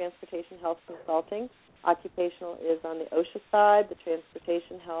and transportation health consulting. Occupational is on the OSHA side. The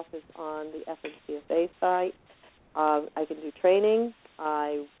transportation health is on the FMCSA side. I can do training.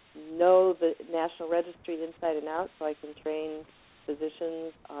 I know the National Registry inside and out, so I can train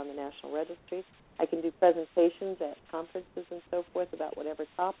physicians on the National Registry. I can do presentations at conferences and so forth about whatever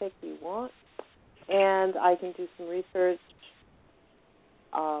topic you want. And I can do some research.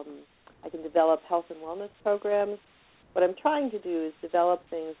 I can develop health and wellness programs. What I'm trying to do is develop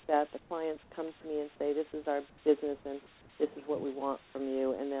things that the clients come to me and say, this is our business and this is what we want from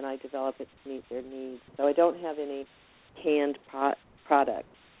you, and then I develop it to meet their needs. So I don't have any canned products.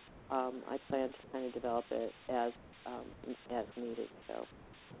 I plan to kind of develop it as needed. So,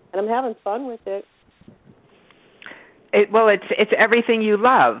 and I'm having fun with it. It's everything you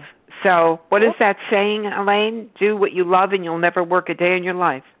love. So what is that saying, Elaine? Do what you love and you'll never work a day in your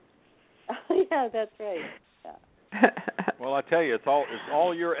life. Yeah, that's right. Yeah. Well, I tell you, it's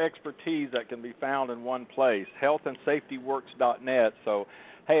all your expertise that can be found in one place, healthandsafetyworks.net. So,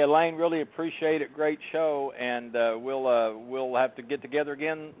 hey, Elaine, really appreciate it. Great show, and we'll have to get together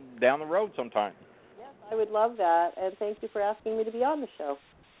again down the road sometime. Yes, I would love that, and thank you for asking me to be on the show.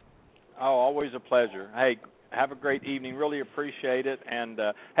 Oh, always a pleasure. Hey, have a great evening. Really appreciate it. And,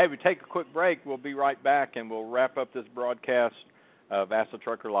 hey, we take a quick break. We'll be right back, and we'll wrap up this broadcast of Ask the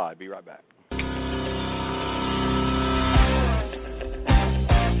Trucker Live. Be right back.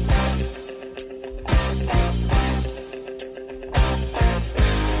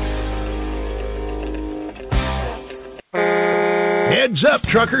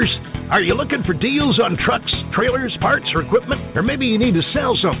 truckers? Are you looking for deals on trucks, trailers, parts, or equipment? Or maybe you need to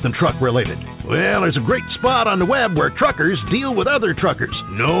sell something truck-related? Well, there's a great spot on the web where truckers deal with other truckers.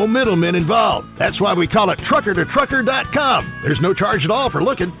 No middlemen involved. That's why we call it trucker-to-trucker.com. There's no charge at all for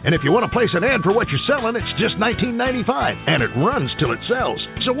looking, and if you want to place an ad for what you're selling, it's just $19.95, and it runs till it sells.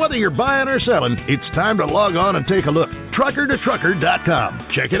 So whether you're buying or selling, it's time to log on and take a look.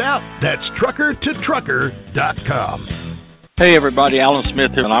 trucker-to-trucker.com. Check it out. That's trucker-to-trucker.com. Hey everybody, Alan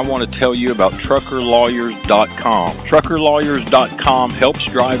Smith here, and I want to tell you about truckerlawyers.com. Truckerlawyers.com helps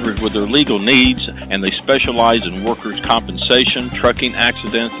drivers with their legal needs, and they specialize in workers' compensation, trucking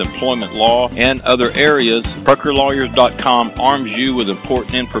accidents, employment law, and other areas. Truckerlawyers.com arms you with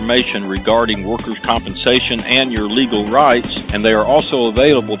important information regarding workers' compensation and your legal rights, and they are also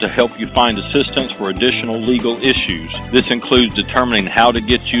available to help you find assistance for additional legal issues. This includes determining how to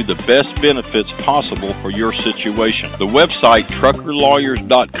get you the best benefits possible for your situation. The website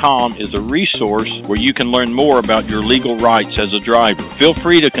truckerlawyers.com is a resource where you can learn more about your legal rights as a driver. Feel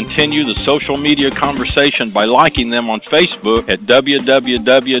free to continue the social media conversation by liking them on Facebook at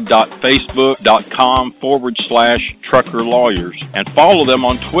www.facebook.com/truckerlawyers and follow them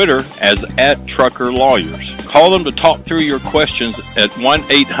on Twitter as @truckerlawyers. Call them to talk through your questions at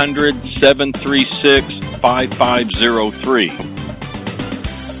 1-800-736-5503.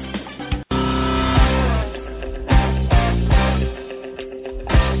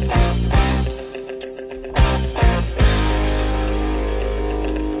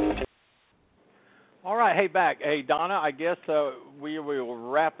 Hey, back. Hey, Donna, I guess we will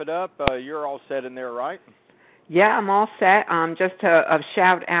wrap it up. You're all set in there, right? Yeah, I'm all set. Just a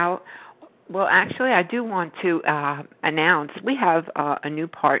shout out. Well, actually, I do want to announce we have a new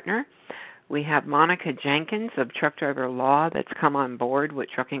partner. We have Monica Jenkins of Truck Driver Law that's come on board with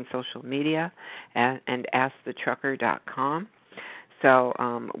Trucking Social Media and AskTheTrucker.com. So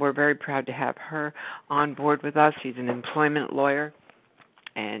we're very proud to have her on board with us. She's an employment lawyer.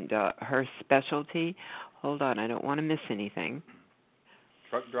 And her specialty, hold on, I don't want to miss anything.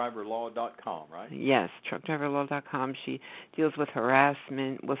 TruckDriverLaw.com, right? Yes, TruckDriverLaw.com. She deals with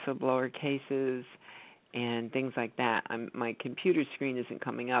harassment, whistleblower cases, and things like that. My computer screen isn't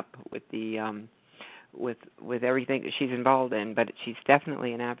coming up with the with everything that she's involved in, but she's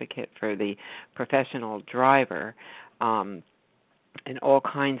definitely an advocate for the professional driver. And all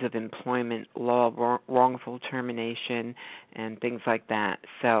kinds of employment law, wrongful termination, and things like that.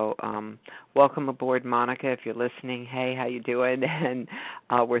 So welcome aboard, Monica, if you're listening. Hey, how you doing? And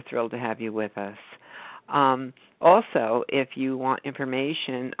we're thrilled to have you with us. Also, if you want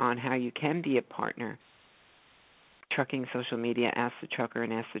information on how you can be a partner, Trucking Social Media, Ask the Trucker,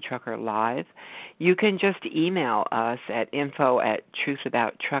 and Ask the Trucker Live, you can just email us at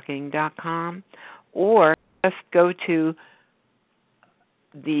info@truthabouttrucking.com or just go to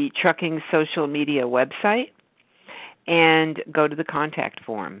the Trucking Social Media website and go to the contact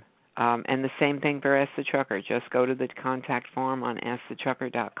form. And the same thing for Ask the Trucker. Just go to the contact form on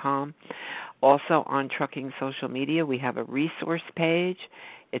AskTheTrucker.com. Also on Trucking Social Media, we have a resource page.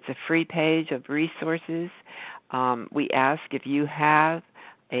 It's a free page of resources. We ask if you have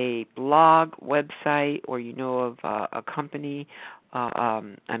a blog, website, or you know of a company, a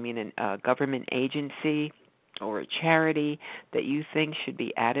government agency, or a charity that you think should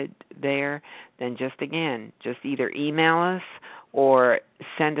be added there, then just either email us or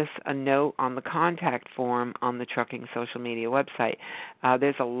send us a note on the contact form on the Trucking Social Media website.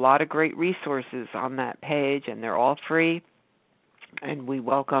 There's a lot of great resources on that page, and they're all free, and we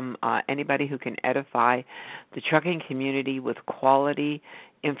welcome anybody who can edify the trucking community with quality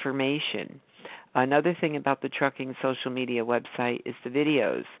information. Another thing about the Trucking Social Media website is the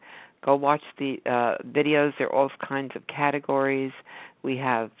videos. Go watch the videos. There are all kinds of categories. We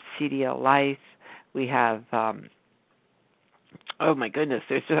have CDL Life. We have, oh my goodness,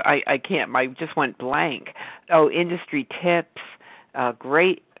 there's I can't. I just went blank. Oh, industry tips.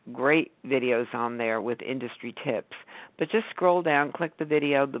 Great videos on there with industry tips. But just scroll down, click the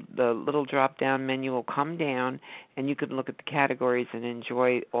video, the little drop-down menu will come down, and you can look at the categories and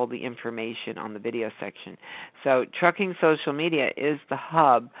enjoy all the information on the video section. So Trucking Social Media is the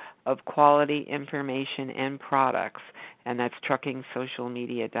hub of quality information and products, and that's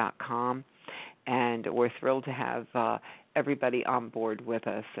TruckingSocialMedia.com. And we're thrilled to have everybody on board with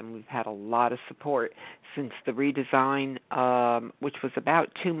us, and we've had a lot of support since the redesign, which was about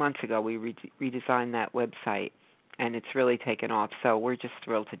 2 months ago. We redesigned that website, and it's really taken off. So we're just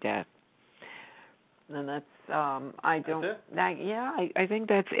thrilled to death. And that's I think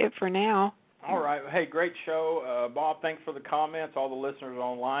that's it for now. All right. Hey, great show. Bob, thanks for the comments. All the listeners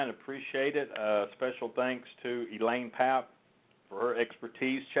online appreciate it. Special thanks to Elaine Papp for her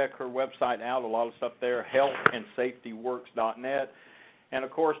expertise. Check her website out, a lot of stuff there, healthandsafetyworks.net. And,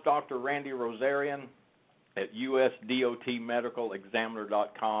 of course, Dr. Randy Rosarion at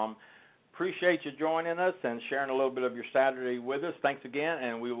usdotmedicalexaminer.com. Appreciate you joining us and sharing a little bit of your Saturday with us. Thanks again,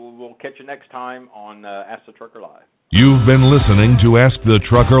 and we'll catch you next time on Ask the Trucker Live. You've been listening to Ask the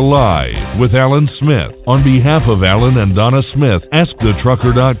Trucker Live with Alan Smith. On behalf of Alan and Donna Smith,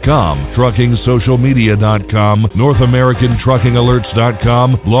 AskTheTrucker.com, TruckingSocialMedia.com, NorthAmericanTruckingAlerts.com,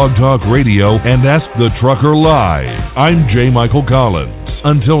 Blog Talk Radio, and Ask the Trucker Live. I'm J. Michael Collins.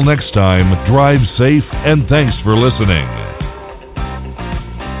 Until next time, drive safe and thanks for listening.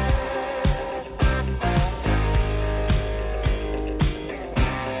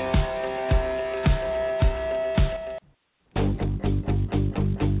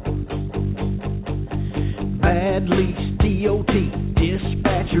 Bad lease, DOT,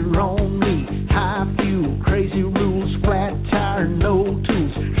 dispatcher on me. High fuel, crazy rules, flat tire, no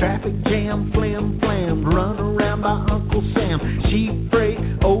tools. Traffic jam, flim flam, run around by Uncle Sam. Cheap freight,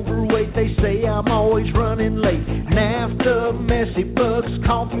 overweight, they say I'm always running late. NAFTA, messy bugs,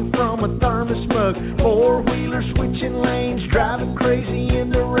 coffee from a thermos mug. Four-wheeler switching lanes, driving crazy in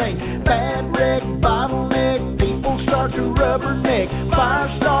the rain. Bad wreck, bottleneck, people start to rubberneck. Fire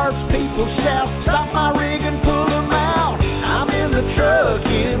starts, people shout, stop my rig and pull them out. I'm in the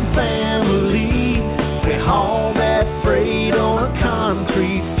trucking family. We haul that freight on a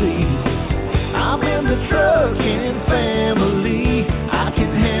concrete fleet. I'm in the trucking family. I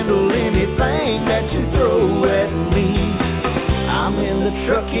can handle anything that you throw at me. I'm in the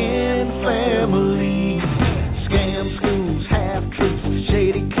trucking family. Scam schools, half truths,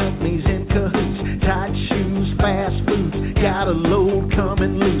 shady companies in cahoots. Tight shoes, fast boots, got a load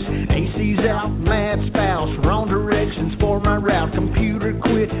coming loose. AC's out, mad spouse, wrong directions for my route. Computer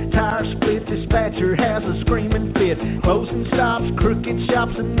quit, tire split, dispatcher has a screaming fit. Bosun stops, crooked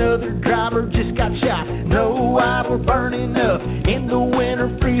shops, another driver just got shot. No idle burning up, in the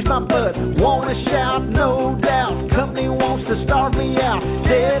winter freeze my butt. Wanna shout, no doubt, company wants to starve me out.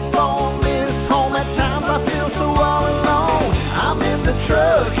 Dead phone is home, at times I feel so all alone. I'm in the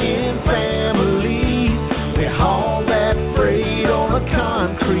trucking family. We haul that freight on a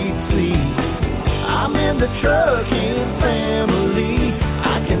concrete fleet. I'm in the trucking family.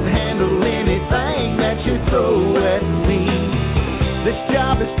 I can handle anything that you throw at me. This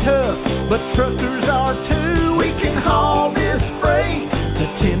job is tough, but truckers are too. We can haul this freight to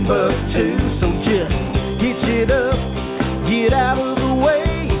 $10 too. So just hitch it up, get out of the way.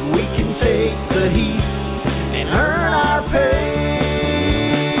 We can take the heat and earn our pay.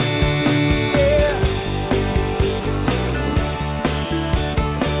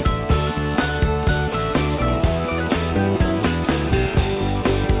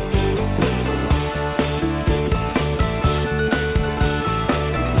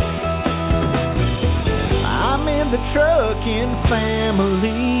 The trucking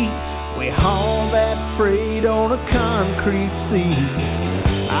family, we haul that freight on a concrete seat.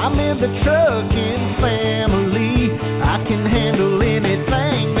 I'm in the trucking family. I can handle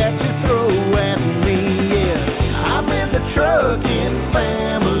anything that you throw at me. Yeah, I'm in the trucking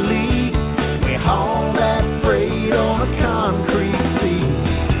family. We haul that freight on a concrete seat.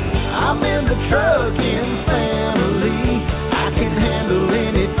 I'm in the trucking family. I can handle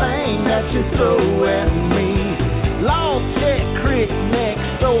anything that you throw at me. Lost check, crick, neck,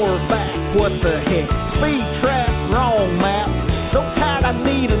 sore back, what the heck? Speed trap, wrong map. So tired I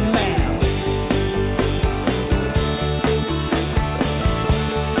need a nap.